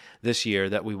energy this year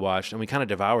that we watched, and we kind of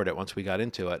devoured it once we got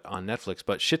into it on Netflix,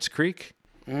 but Schitt's Creek.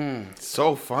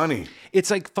 So funny.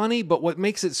 It's like funny, but what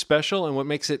makes it special and what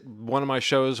makes it one of my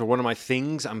shows or one of my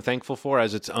things I'm thankful for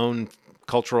as its own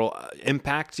cultural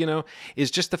impact,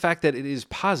 is just the fact that it is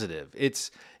positive.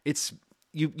 It's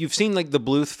you've seen like the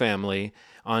Bluth family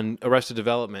on Arrested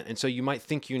Development, and so you might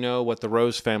think what the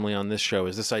Rose family on this show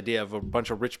is. This idea of a bunch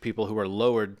of rich people who are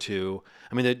lowered to.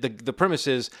 I mean, the premise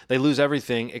is they lose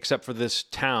everything except for this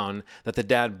town that the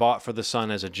dad bought for the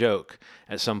son as a joke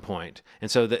at some point,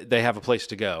 and so they have a place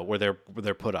to go where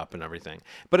they're put up and everything.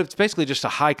 But it's basically just a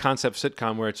high concept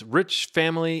sitcom where it's rich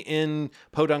family in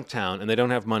Podunk Town and they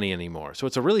don't have money anymore. So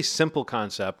it's a really simple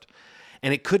concept.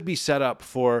 And it could be set up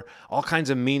for all kinds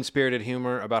of mean-spirited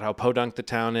humor about how podunk the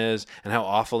town is and how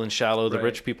awful and shallow the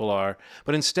rich people are.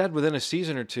 But instead, within a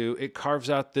season or two, it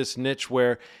carves out this niche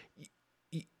where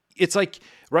it's like,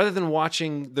 rather than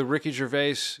watching the Ricky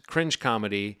Gervais cringe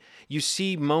comedy, you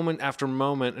see moment after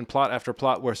moment and plot after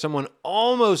plot where someone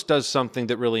almost does something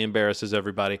that really embarrasses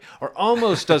everybody or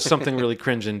almost does something really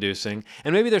cringe-inducing.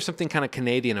 And maybe there's something kind of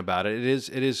Canadian about it.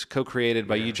 It is co-created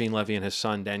by Eugene Levy and his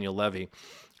son, Daniel Levy.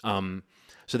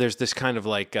 So there's this kind of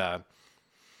like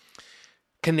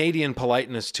Canadian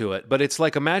politeness to it, but it's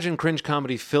like, imagine cringe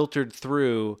comedy filtered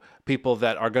through people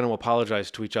that are going to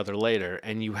apologize to each other later,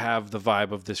 and you have the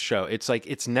vibe of this show. It's like,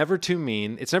 it's never too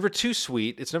mean, it's never too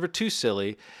sweet, it's never too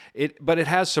silly. But it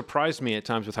has surprised me at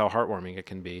times with how heartwarming it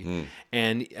can be.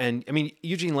 And I mean,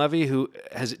 Eugene Levy, who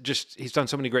he's done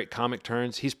so many great comic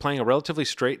turns. He's playing a relatively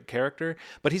straight character,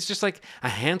 but he's just like a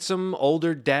handsome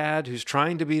older dad who's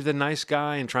trying to be the nice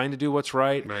guy and trying to do what's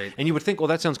right. Right. And you would think, well,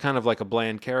 that sounds kind of like a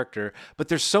bland character, but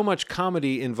there's so much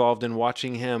comedy involved in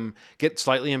watching him get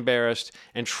slightly embarrassed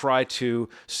and try to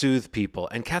soothe people.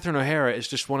 And Catherine O'Hara is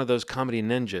just one of those comedy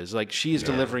ninjas. Like, she's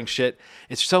delivering shit.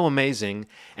 It's so amazing.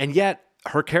 And yet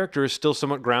her character is still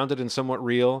somewhat grounded and somewhat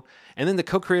real. And then the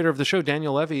co-creator of the show,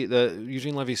 Daniel Levy,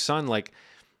 Eugene Levy's son, like,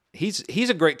 he's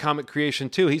a great comic creation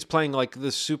too. He's playing like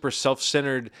this super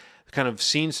self-centered kind of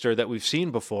scenester that we've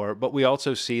seen before, but we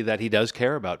also see that he does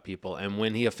care about people. And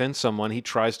when he offends someone, he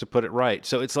tries to put it right.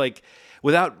 So it's like, I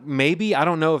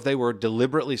don't know if they were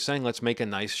deliberately saying, let's make a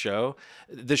nice show.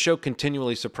 The show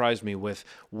continually surprised me with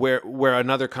where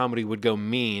another comedy would go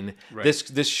mean. Right.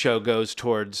 This show goes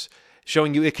towards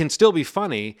showing you it can still be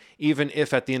funny, even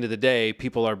if at the end of the day,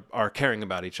 people are caring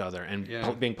about each other and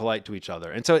being polite to each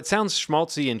other. And so it sounds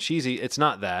schmaltzy and cheesy. It's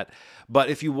not that. But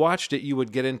if you watched it, you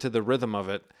would get into the rhythm of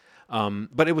it.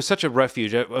 But it was such a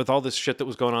refuge with all this shit that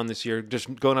was going on this year,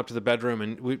 just going up to the bedroom,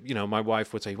 and my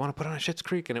wife would say, you want to put on a Schitt's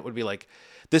Creek? And it would be like,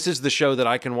 this is the show that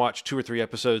I can watch 2 or 3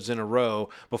 episodes in a row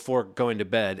before going to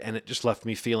bed. And it just left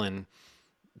me feeling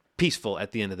peaceful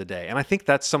at the end of the day. And I think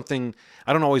that's something,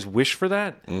 I don't always wish for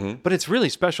that, but it's really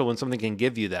special when something can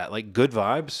give you that, like good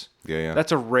vibes. Yeah.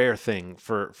 That's a rare thing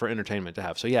for entertainment to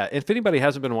have. So yeah, if anybody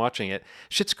hasn't been watching it,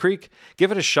 Schitt's Creek,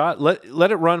 give it a shot.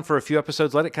 Let it run for a few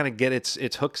episodes. Let it kind of get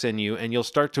its hooks in you, and you'll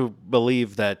start to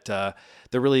believe that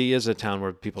there really is a town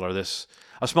where people are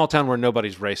a small town where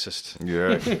nobody's racist.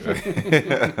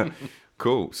 Yeah.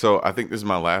 Cool. So I think this is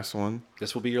my last one.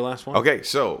 This will be your last one? Okay,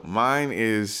 so mine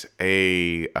is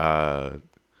a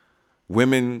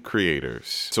women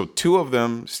creators. So 2 of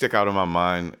them stick out in my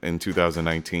mind in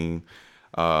 2019.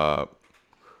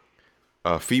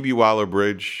 Phoebe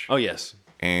Waller-Bridge. Oh, yes.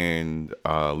 And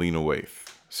Lena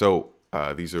Waithe. So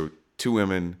these are 2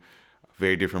 women,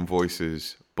 very different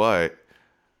voices, but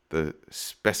the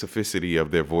specificity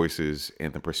of their voices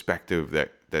and the perspective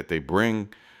that they bring,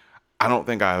 I don't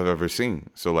think I've ever seen.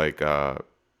 So like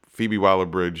Phoebe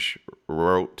Waller-Bridge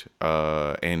wrote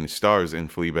and stars in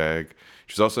Fleabag.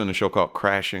 She's also in a show called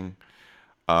Crashing,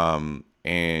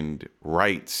 and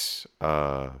writes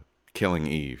Killing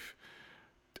Eve.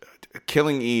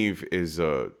 Killing Eve is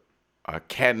a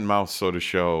cat and mouse sort of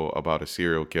show about a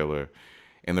serial killer,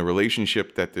 and the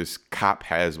relationship that this cop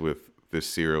has with this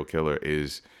serial killer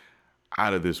is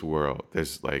out of this world.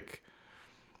 There's like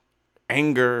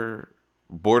anger,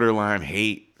 borderline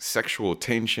hate, sexual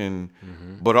tension,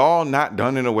 but all not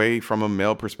done in a way from a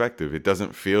male perspective. It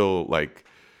doesn't feel like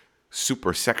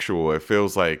super sexual. It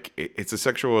feels like it's a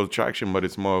sexual attraction, but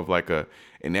it's more of like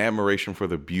an admiration for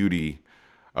the beauty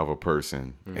of a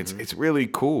person. It's really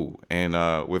cool. And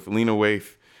with Lena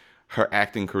Waithe, her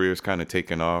acting career is kind of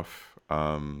taken off.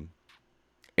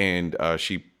 And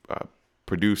she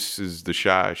produces The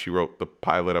Chi. She wrote the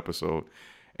pilot episode,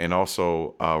 and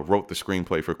also wrote the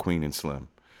screenplay for Queen and Slim,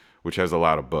 which has a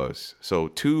lot of buzz. So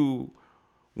 2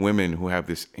 women who have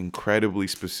this incredibly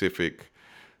specific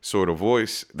sort of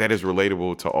voice that is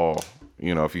relatable to all,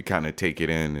 if you kind of take it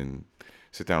in and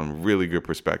sit down, really good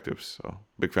perspectives. So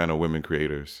big fan of women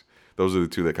creators. Those are the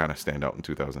 2 that kind of stand out in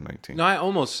 2019. No, I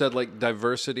almost said like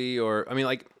diversity, I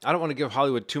don't want to give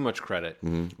Hollywood too much credit,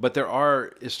 but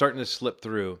it's starting to slip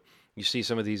through. You see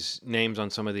some of these names on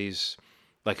some of these,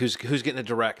 like who's getting to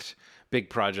direct big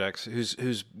projects,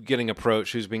 who's getting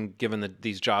approached, who's been given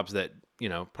these jobs that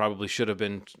probably should have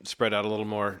been spread out a little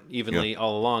more evenly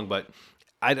all along. But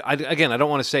I don't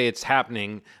want to say it's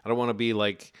happening. I don't want to be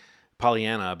like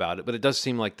Pollyanna about it, but it does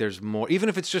seem like there's more, even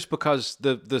if it's just because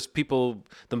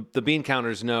the bean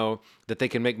counters know that they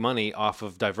can make money off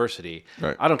of diversity.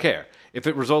 Right. I don't care if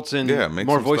it results in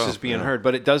more voices being heard,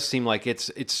 but it does seem like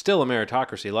it's still a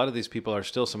meritocracy. A lot of these people are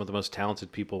still some of the most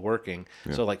talented people working.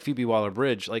 So like Phoebe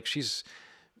Waller-Bridge, like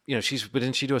but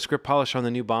didn't she do a script polish on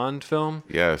the new Bond film?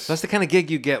 Yes. That's the kind of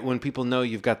gig you get when people know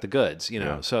you've got the goods,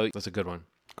 so that's a good one.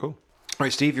 Cool. All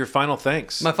right, Steve, your final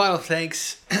thanks. My final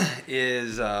thanks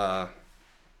is Avengers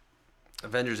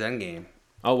Endgame.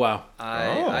 Oh wow!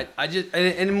 I just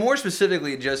and more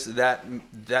specifically just that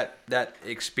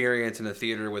experience in the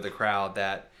theater with a crowd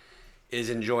that is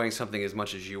enjoying something as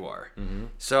much as you are.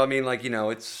 So I mean, like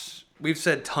we've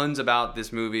said tons about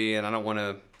this movie, and I don't want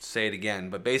to say it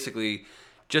again, but basically,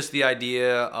 just the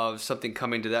idea of something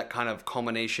coming to that kind of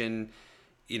culmination,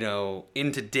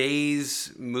 in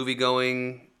today's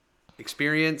movie-going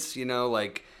experience, you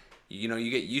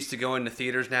get used to going to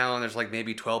theaters now and there's like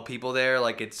maybe 12 people there.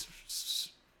 Like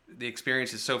the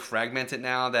experience is so fragmented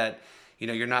now that,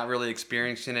 you're not really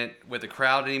experiencing it with a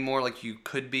crowd anymore like you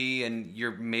could be, and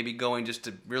you're maybe going just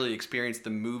to really experience the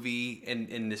movie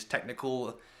in this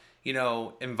technical,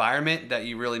 environment that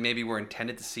you really maybe were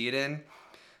intended to see it in.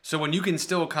 So when you can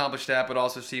still accomplish that, but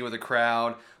also see with a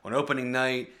crowd on opening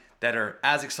night that are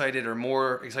as excited or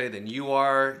more excited than you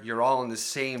are, you're all in the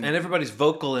same... And everybody's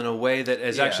vocal in a way that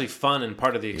is actually fun and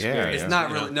part of the experience. It's not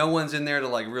really... No one's in there to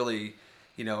like really,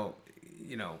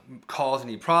 cause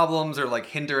any problems or like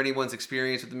hinder anyone's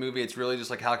experience with the movie. It's really just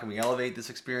like, how can we elevate this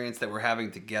experience that we're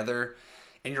having together?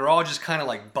 And you're all just kind of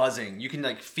like buzzing. You can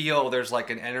like feel there's like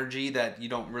an energy that you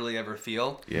don't really ever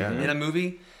feel in a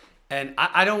movie. And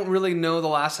I don't really know the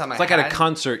last time it's like at a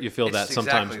concert you feel that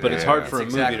sometimes, exactly but it's hard for a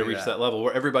movie exactly to reach that level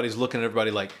where everybody's looking at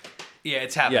everybody like, yeah,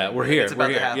 it's happening. Yeah, we're here. It's about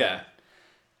we're to here. happen. Yeah.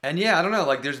 And yeah, I don't know.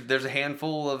 Like there's a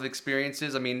handful of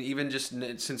experiences. I mean, even just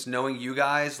since knowing you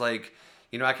guys, like,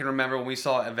 I can remember when we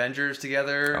saw Avengers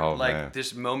together, like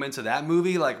just moments of that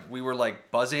movie, like we were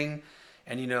like buzzing.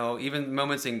 And, even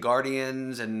moments in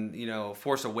Guardians and,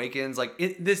 Force Awakens, like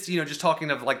this, just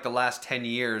talking of like the last 10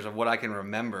 years of what I can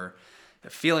remember,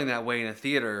 feeling that way in a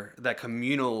theater, that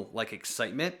communal like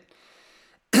excitement.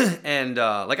 And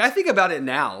like I think about it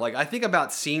now, like I think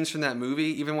about scenes from that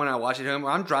movie, even when I watch it home,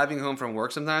 or I'm driving home from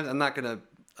work sometimes,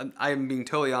 I'm being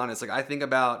totally honest. Like I think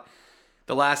about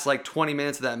the last like 20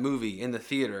 minutes of that movie in the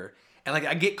theater. And like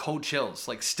I get cold chills,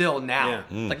 like still now.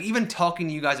 Yeah. Like even talking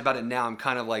to you guys about it now, I'm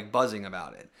kind of like buzzing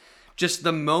about it. Just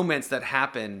the moments that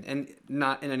happen, and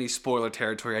not in any spoiler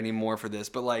territory anymore for this,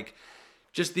 but like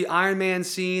just the Iron Man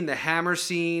scene, the hammer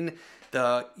scene,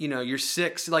 the you're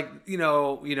six, like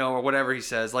or whatever he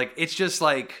says. Like it's just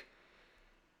like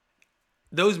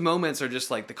those moments are just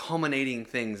like the culminating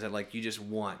things that like you just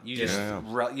want. You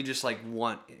just like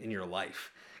want in your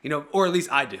life. Or at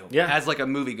least I do. Yeah. As like a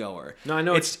moviegoer. No, I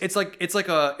know it's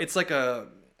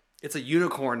a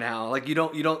unicorn now. Like you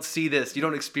don't see this. You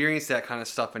don't experience that kind of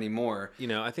stuff anymore.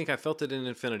 I think I felt it in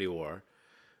Infinity War.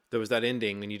 There was that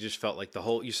ending, and you just felt like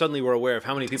you suddenly were aware of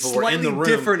how many people were in the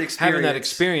room having that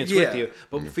experience with you.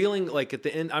 But feeling like at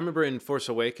the end, I remember in Force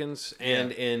Awakens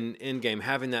and in Endgame,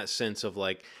 having that sense of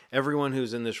like everyone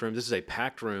who's in this room, this is a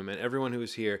packed room, and everyone who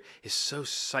is here is so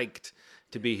psyched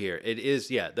to be here. It is,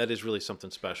 that is really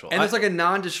something special. And it's like a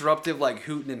non-disruptive, like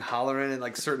hooting and hollering in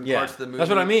like certain parts of the movie. That's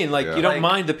what I mean. Like you don't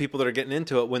mind the people that are getting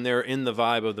into it when they're in the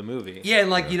vibe of the movie. Yeah, and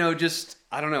like just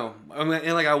I don't know. I mean,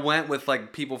 and like I went with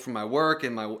like people from my work,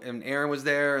 and Aaron was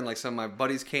there, and like some of my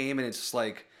buddies came, and it's just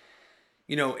like,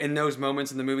 in those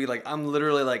moments in the movie, like I'm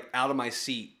literally like out of my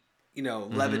seat,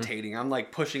 levitating. I'm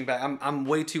like pushing back. I'm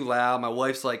way too loud. My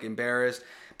wife's like embarrassed.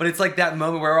 But it's like that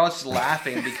moment where we're all just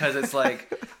laughing because it's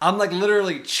like I'm like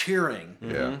literally cheering.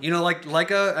 Yeah. Like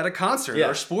at a concert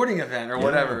or a sporting event or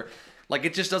whatever. Like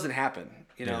it just doesn't happen.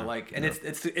 Like and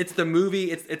it's the movie.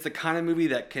 It's the kind of movie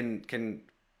that can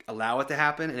allow it to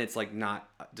happen, and it's like not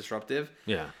disruptive.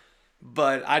 Yeah.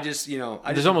 But I just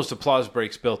there's almost applause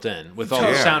breaks built in with all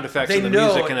the sound effects and the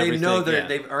music and everything. They know that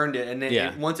they've earned it, and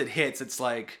then once it hits, it's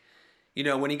like.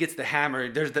 When he gets the hammer,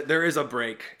 there is a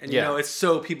break, and it's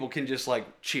so people can just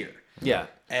like cheer. Yeah,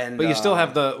 but you still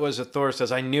have Thor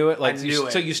says, "I knew it." Like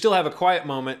so, you still have a quiet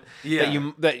moment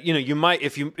that you might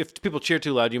if people cheer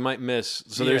too loud, you might miss.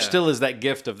 So there still is that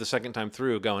gift of the second time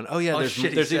through going, "Oh yeah,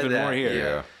 there's even more here."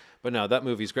 Yeah, but no, that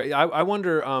movie's great. I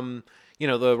wonder.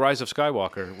 The Rise of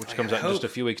Skywalker, which comes out in just a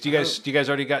few weeks. Do you guys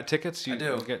already got tickets? I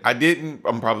do. I didn't.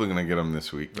 I'm probably gonna get them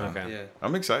this week. Okay. Yeah.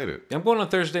 I'm excited. I'm going on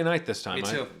Thursday night this time. Me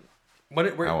too.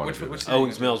 Which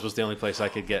Owings Mills was the only place I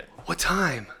could get. What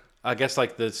time? I guess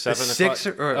like the 7 o'clock.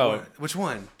 6 or which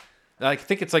one? I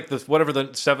think it's like the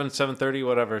 7:30,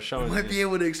 whatever showing. We might be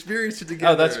able to experience it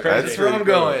together. Oh, that's crazy. That's where I'm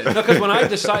going. No, because when I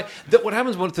decide what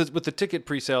happens with the ticket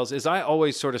pre-sales is I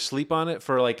always sort of sleep on it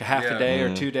for like half a day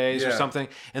or 2 days or something,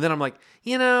 and then I'm like,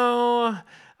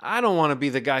 I don't want to be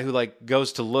the guy who like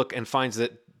goes to look and finds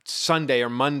that Sunday or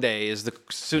Monday is the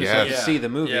soonest I can see the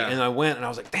movie, and I went and I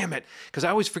was like, damn it, because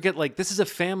I always forget like this is a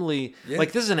family,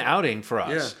 like this is an outing for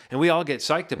us, and we all get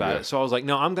psyched about it. So I was like,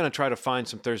 no, I'm going to try to find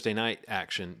some Thursday night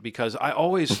action because I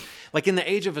always like in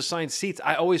the age of assigned seats,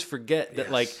 I always forget that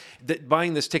like that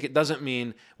buying this ticket doesn't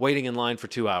mean waiting in line for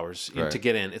 2 hours to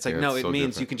get in. It's like no, it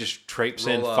means you can just traipse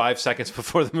in 5 seconds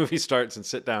before the movie starts and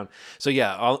sit down. So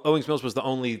Owings Mills was the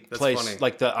only place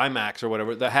like the IMAX or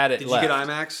whatever that had it. Did left. You get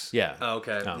IMAX? Yeah. Oh,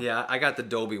 okay. Yeah, I got the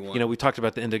Dolby one. We talked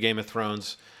about the end of Game of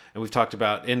Thrones, and we've talked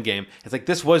about Endgame. It's like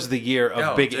this was the year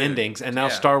of big endings, and now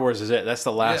Star Wars is it. That's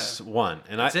the last one,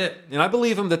 and That's it. And I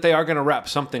believe them that they are going to wrap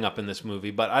something up in this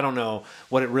movie, but I don't know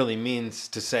what it really means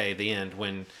to say the end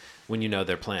when you know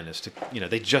their plan is to,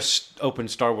 they just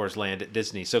opened Star Wars Land at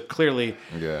Disney, so clearly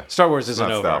Star Wars isn't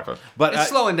not over. stopping. But It's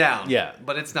slowing down. Yeah.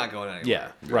 But it's not going anywhere.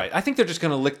 Yeah, right. I think they're just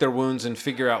going to lick their wounds and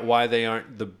figure out why they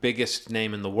aren't the biggest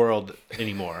name in the world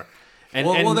anymore. And,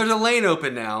 Well, there's a lane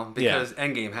open now because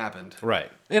Endgame happened. right.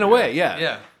 In a way, yeah.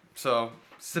 Yeah. So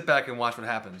sit back and watch what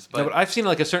happens. But, No, but I've seen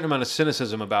like a certain amount of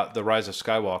cynicism about the Rise of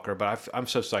Skywalker, but I'm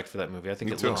so psyched for that movie. I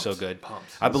think it too. looks so good.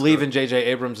 Pumped. I believe in J.J.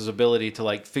 Abrams' ability to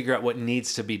like figure out what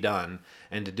needs to be done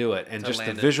and to do it, and just the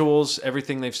land it. visuals,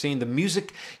 everything they've seen, the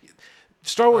music.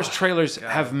 Star Wars trailers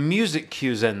have music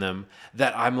cues in them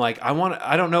that I'm like,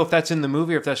 I don't know if that's in the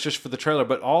movie or if that's just for the trailer,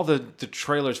 but all the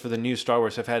trailers for the new Star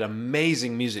Wars have had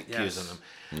amazing music cues in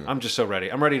them. I'm just so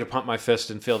ready. I'm ready to pump my fist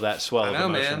and feel that swell of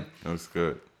emotion. man. That's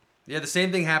good. Yeah, the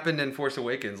same thing happened in Force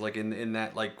Awakens, like in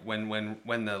that, like when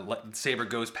the saber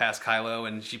goes past Kylo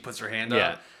and she puts her hand Yeah.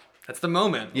 up. That's the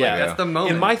moment. Yeah. Like, that's the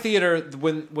moment. In my theater,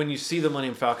 when you see the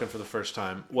Millennium Falcon for the first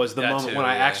time, was the That moment too, when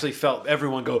I yeah. actually felt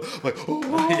everyone go like,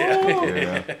 oh.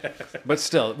 Yeah. But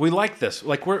still, we like this.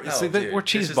 Like we're Dude, we're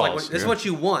cheese this is like balls. this is what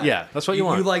you want. Yeah, that's what you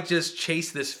want. You like just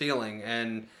chase this feeling,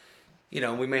 and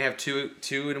we may have two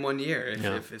in 1 year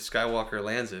if Skywalker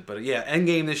lands it. But yeah,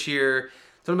 Endgame this year.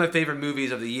 It's one of my favorite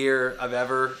movies of the year I've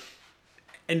ever,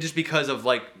 and just because of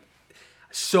like,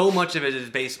 so much of it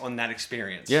is based on that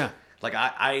experience. Yeah. Like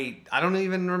I don't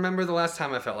even remember the last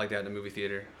time I felt like that in a movie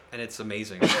theater, and it's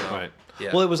amazing. So, Right. Yeah.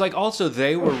 Well, it was like also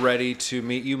they were ready to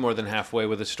meet you more than halfway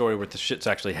with a story where the shit's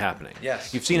actually happening.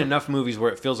 Yes. You've seen enough movies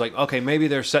where it feels like, okay, maybe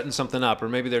they're setting something up, or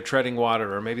maybe they're treading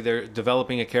water, or maybe they're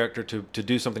developing a character to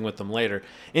do something with them later.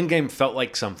 Endgame felt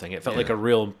like something. It felt like a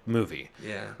real movie.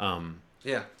 Yeah.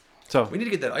 Yeah. So. We need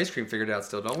to get that ice cream figured out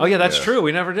still, don't we? Oh yeah, that's Yeah. true.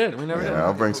 We never did. We never did. Yeah,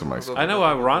 I'll bring some ice. I know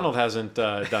why Ronald hasn't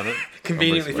done it.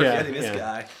 Conveniently Yeah, forgetting this yeah.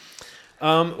 guy.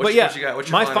 But yeah, what you got? What's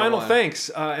your my final final one? thanks,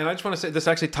 and I just want to say this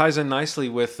actually ties in nicely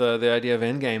with the idea of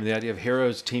Endgame, the idea of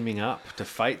heroes teaming up to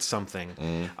fight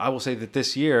something. I will say that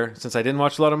this year, since I didn't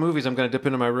watch a lot of movies, I'm going to dip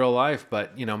into my real life.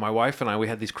 But my wife and I, we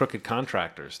had these crooked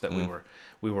contractors that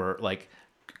we were like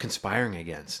conspiring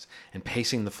against and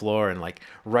pacing the floor and like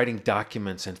writing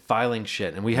documents and filing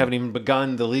shit, and we haven't even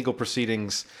begun the legal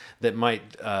proceedings that might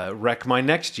wreck my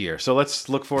next year. So let's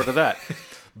look forward to that.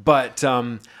 But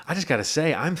I just got to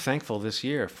say, I'm thankful this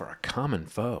year for a common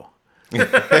foe.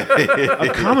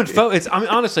 A common foe.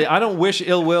 Honestly, I don't wish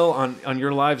ill will on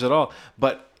your lives at all.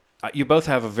 But you both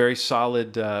have a very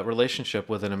solid relationship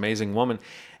with an amazing woman.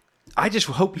 I just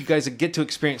hope you guys get to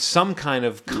experience some kind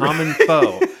of common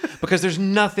foe, because there's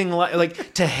nothing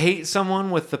like to hate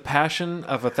someone with the passion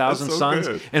of 1,000 so suns.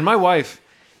 good. And my wife,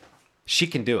 she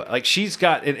can do it. Like she's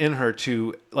got it in her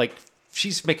to like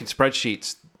she's making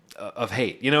spreadsheets of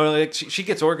hate. Like she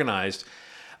gets organized.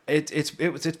 It's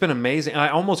been amazing. And I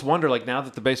almost wonder, like, now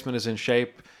that the basement is in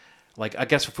shape, like I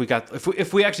guess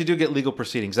if we actually do get legal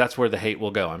proceedings, that's where the hate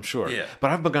will go, I'm sure. Yeah.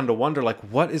 But I've begun to wonder, like,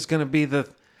 what is going to be the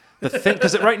thing?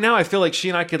 Because right now I feel like she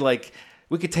and I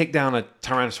we could take down a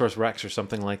Tyrannosaurus Rex or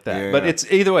something like that. Yeah. But it's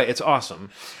either way, it's awesome.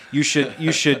 You should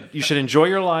enjoy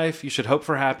your life. You should hope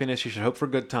for happiness. You should hope for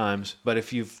good times. But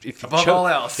if you've Above all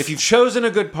else. if you've chosen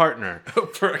a good partner,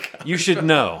 For a guy. you should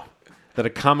know that a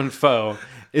common foe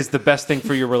is the best thing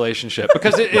for your relationship,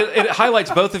 because it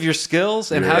highlights both of your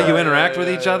skills and how you interact with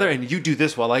each other. And you do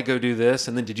this while I go do this.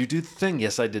 And then, did you do the thing?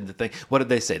 Yes, I did the thing. What did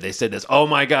they say? They said this. Oh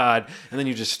my God. And then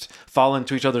you just fall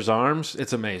into each other's arms.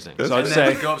 It's amazing. So I'd And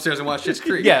then say, go upstairs and watch Schitt's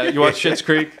Creek. yeah, you watch Schitt's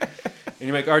Creek and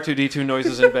you make R2-D2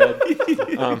 noises in bed.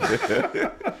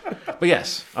 But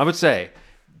yes, I would say,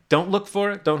 don't look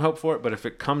for it. Don't hope for it. But if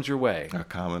it comes your way, A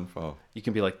common foe. you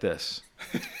can be like this.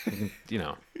 You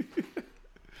can,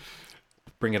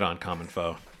 bring it on, common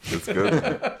foe. It's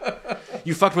good.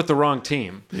 You fucked with the wrong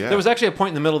team. Yeah. There was actually a point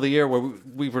in the middle of the year where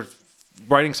we were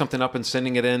writing something up and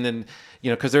sending it in, and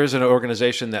because there is an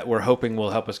organization that we're hoping will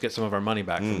help us get some of our money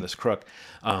back from this crook.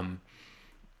 And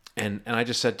I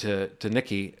just said to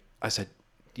Nikki, I said,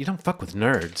 "You don't fuck with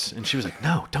nerds," and she was like,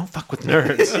 "No, don't fuck with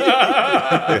nerds."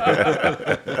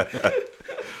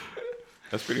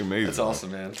 That's pretty amazing. That's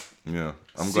awesome, man. Yeah,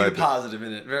 I'm See glad. the positive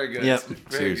in it. Very good. Yep.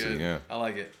 Very Seriously, good. yeah. I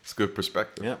like it. It's good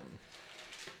perspective. Yep.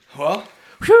 Well,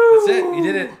 Whew. that's it. You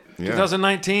did it. Yeah.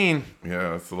 2019,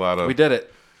 Yeah, it's a lot of we did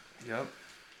it. Yep.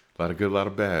 a lot of good, a lot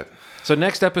of bad. So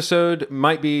next episode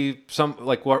might be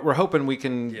we're hoping we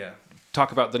can Yeah.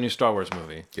 talk about the new Star Wars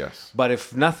movie. Yes. But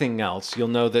if nothing else, you'll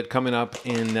know that coming up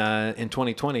in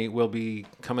 2020, we'll be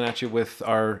coming at you with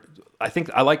our. I think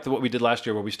I liked what we did last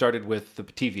year, where we started with the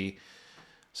TV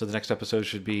So the next episode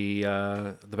should be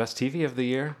the best TV of the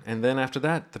year, and then after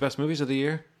that, the best movies of the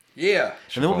year, Yeah.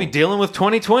 and then we'll be dealing with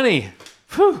 2020.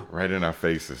 Whew. Right in our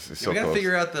faces. It's so We gotta close.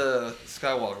 figure out the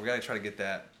Skywalker. We gotta try to get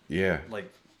that Yeah. like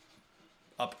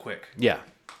up quick Yeah.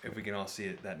 if we can all see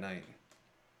it that night.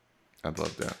 I'd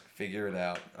love that. Figure it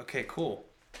out. Okay, cool.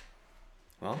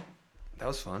 Well, that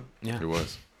was fun. Yeah. It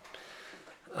was.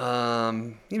 You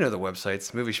know the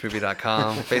websites,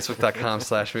 movieschmovie.com,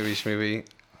 facebook.com/movieschmovie.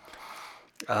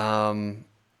 Oh,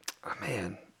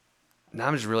 man. Now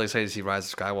I'm just really excited to see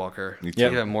Rise of Skywalker. Me too.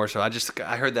 Yep. Even more so.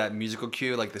 I heard that musical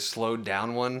cue, like the slowed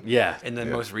down one. Yeah. In the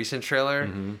Yeah. most recent trailer.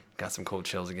 Got some cold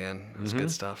chills again. It was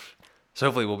good stuff. So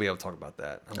hopefully we'll be able to talk about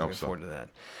that. I'm looking so. forward to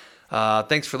that.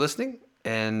 Thanks for listening.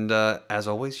 And as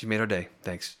always, you made our day.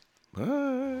 Thanks.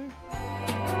 Bye.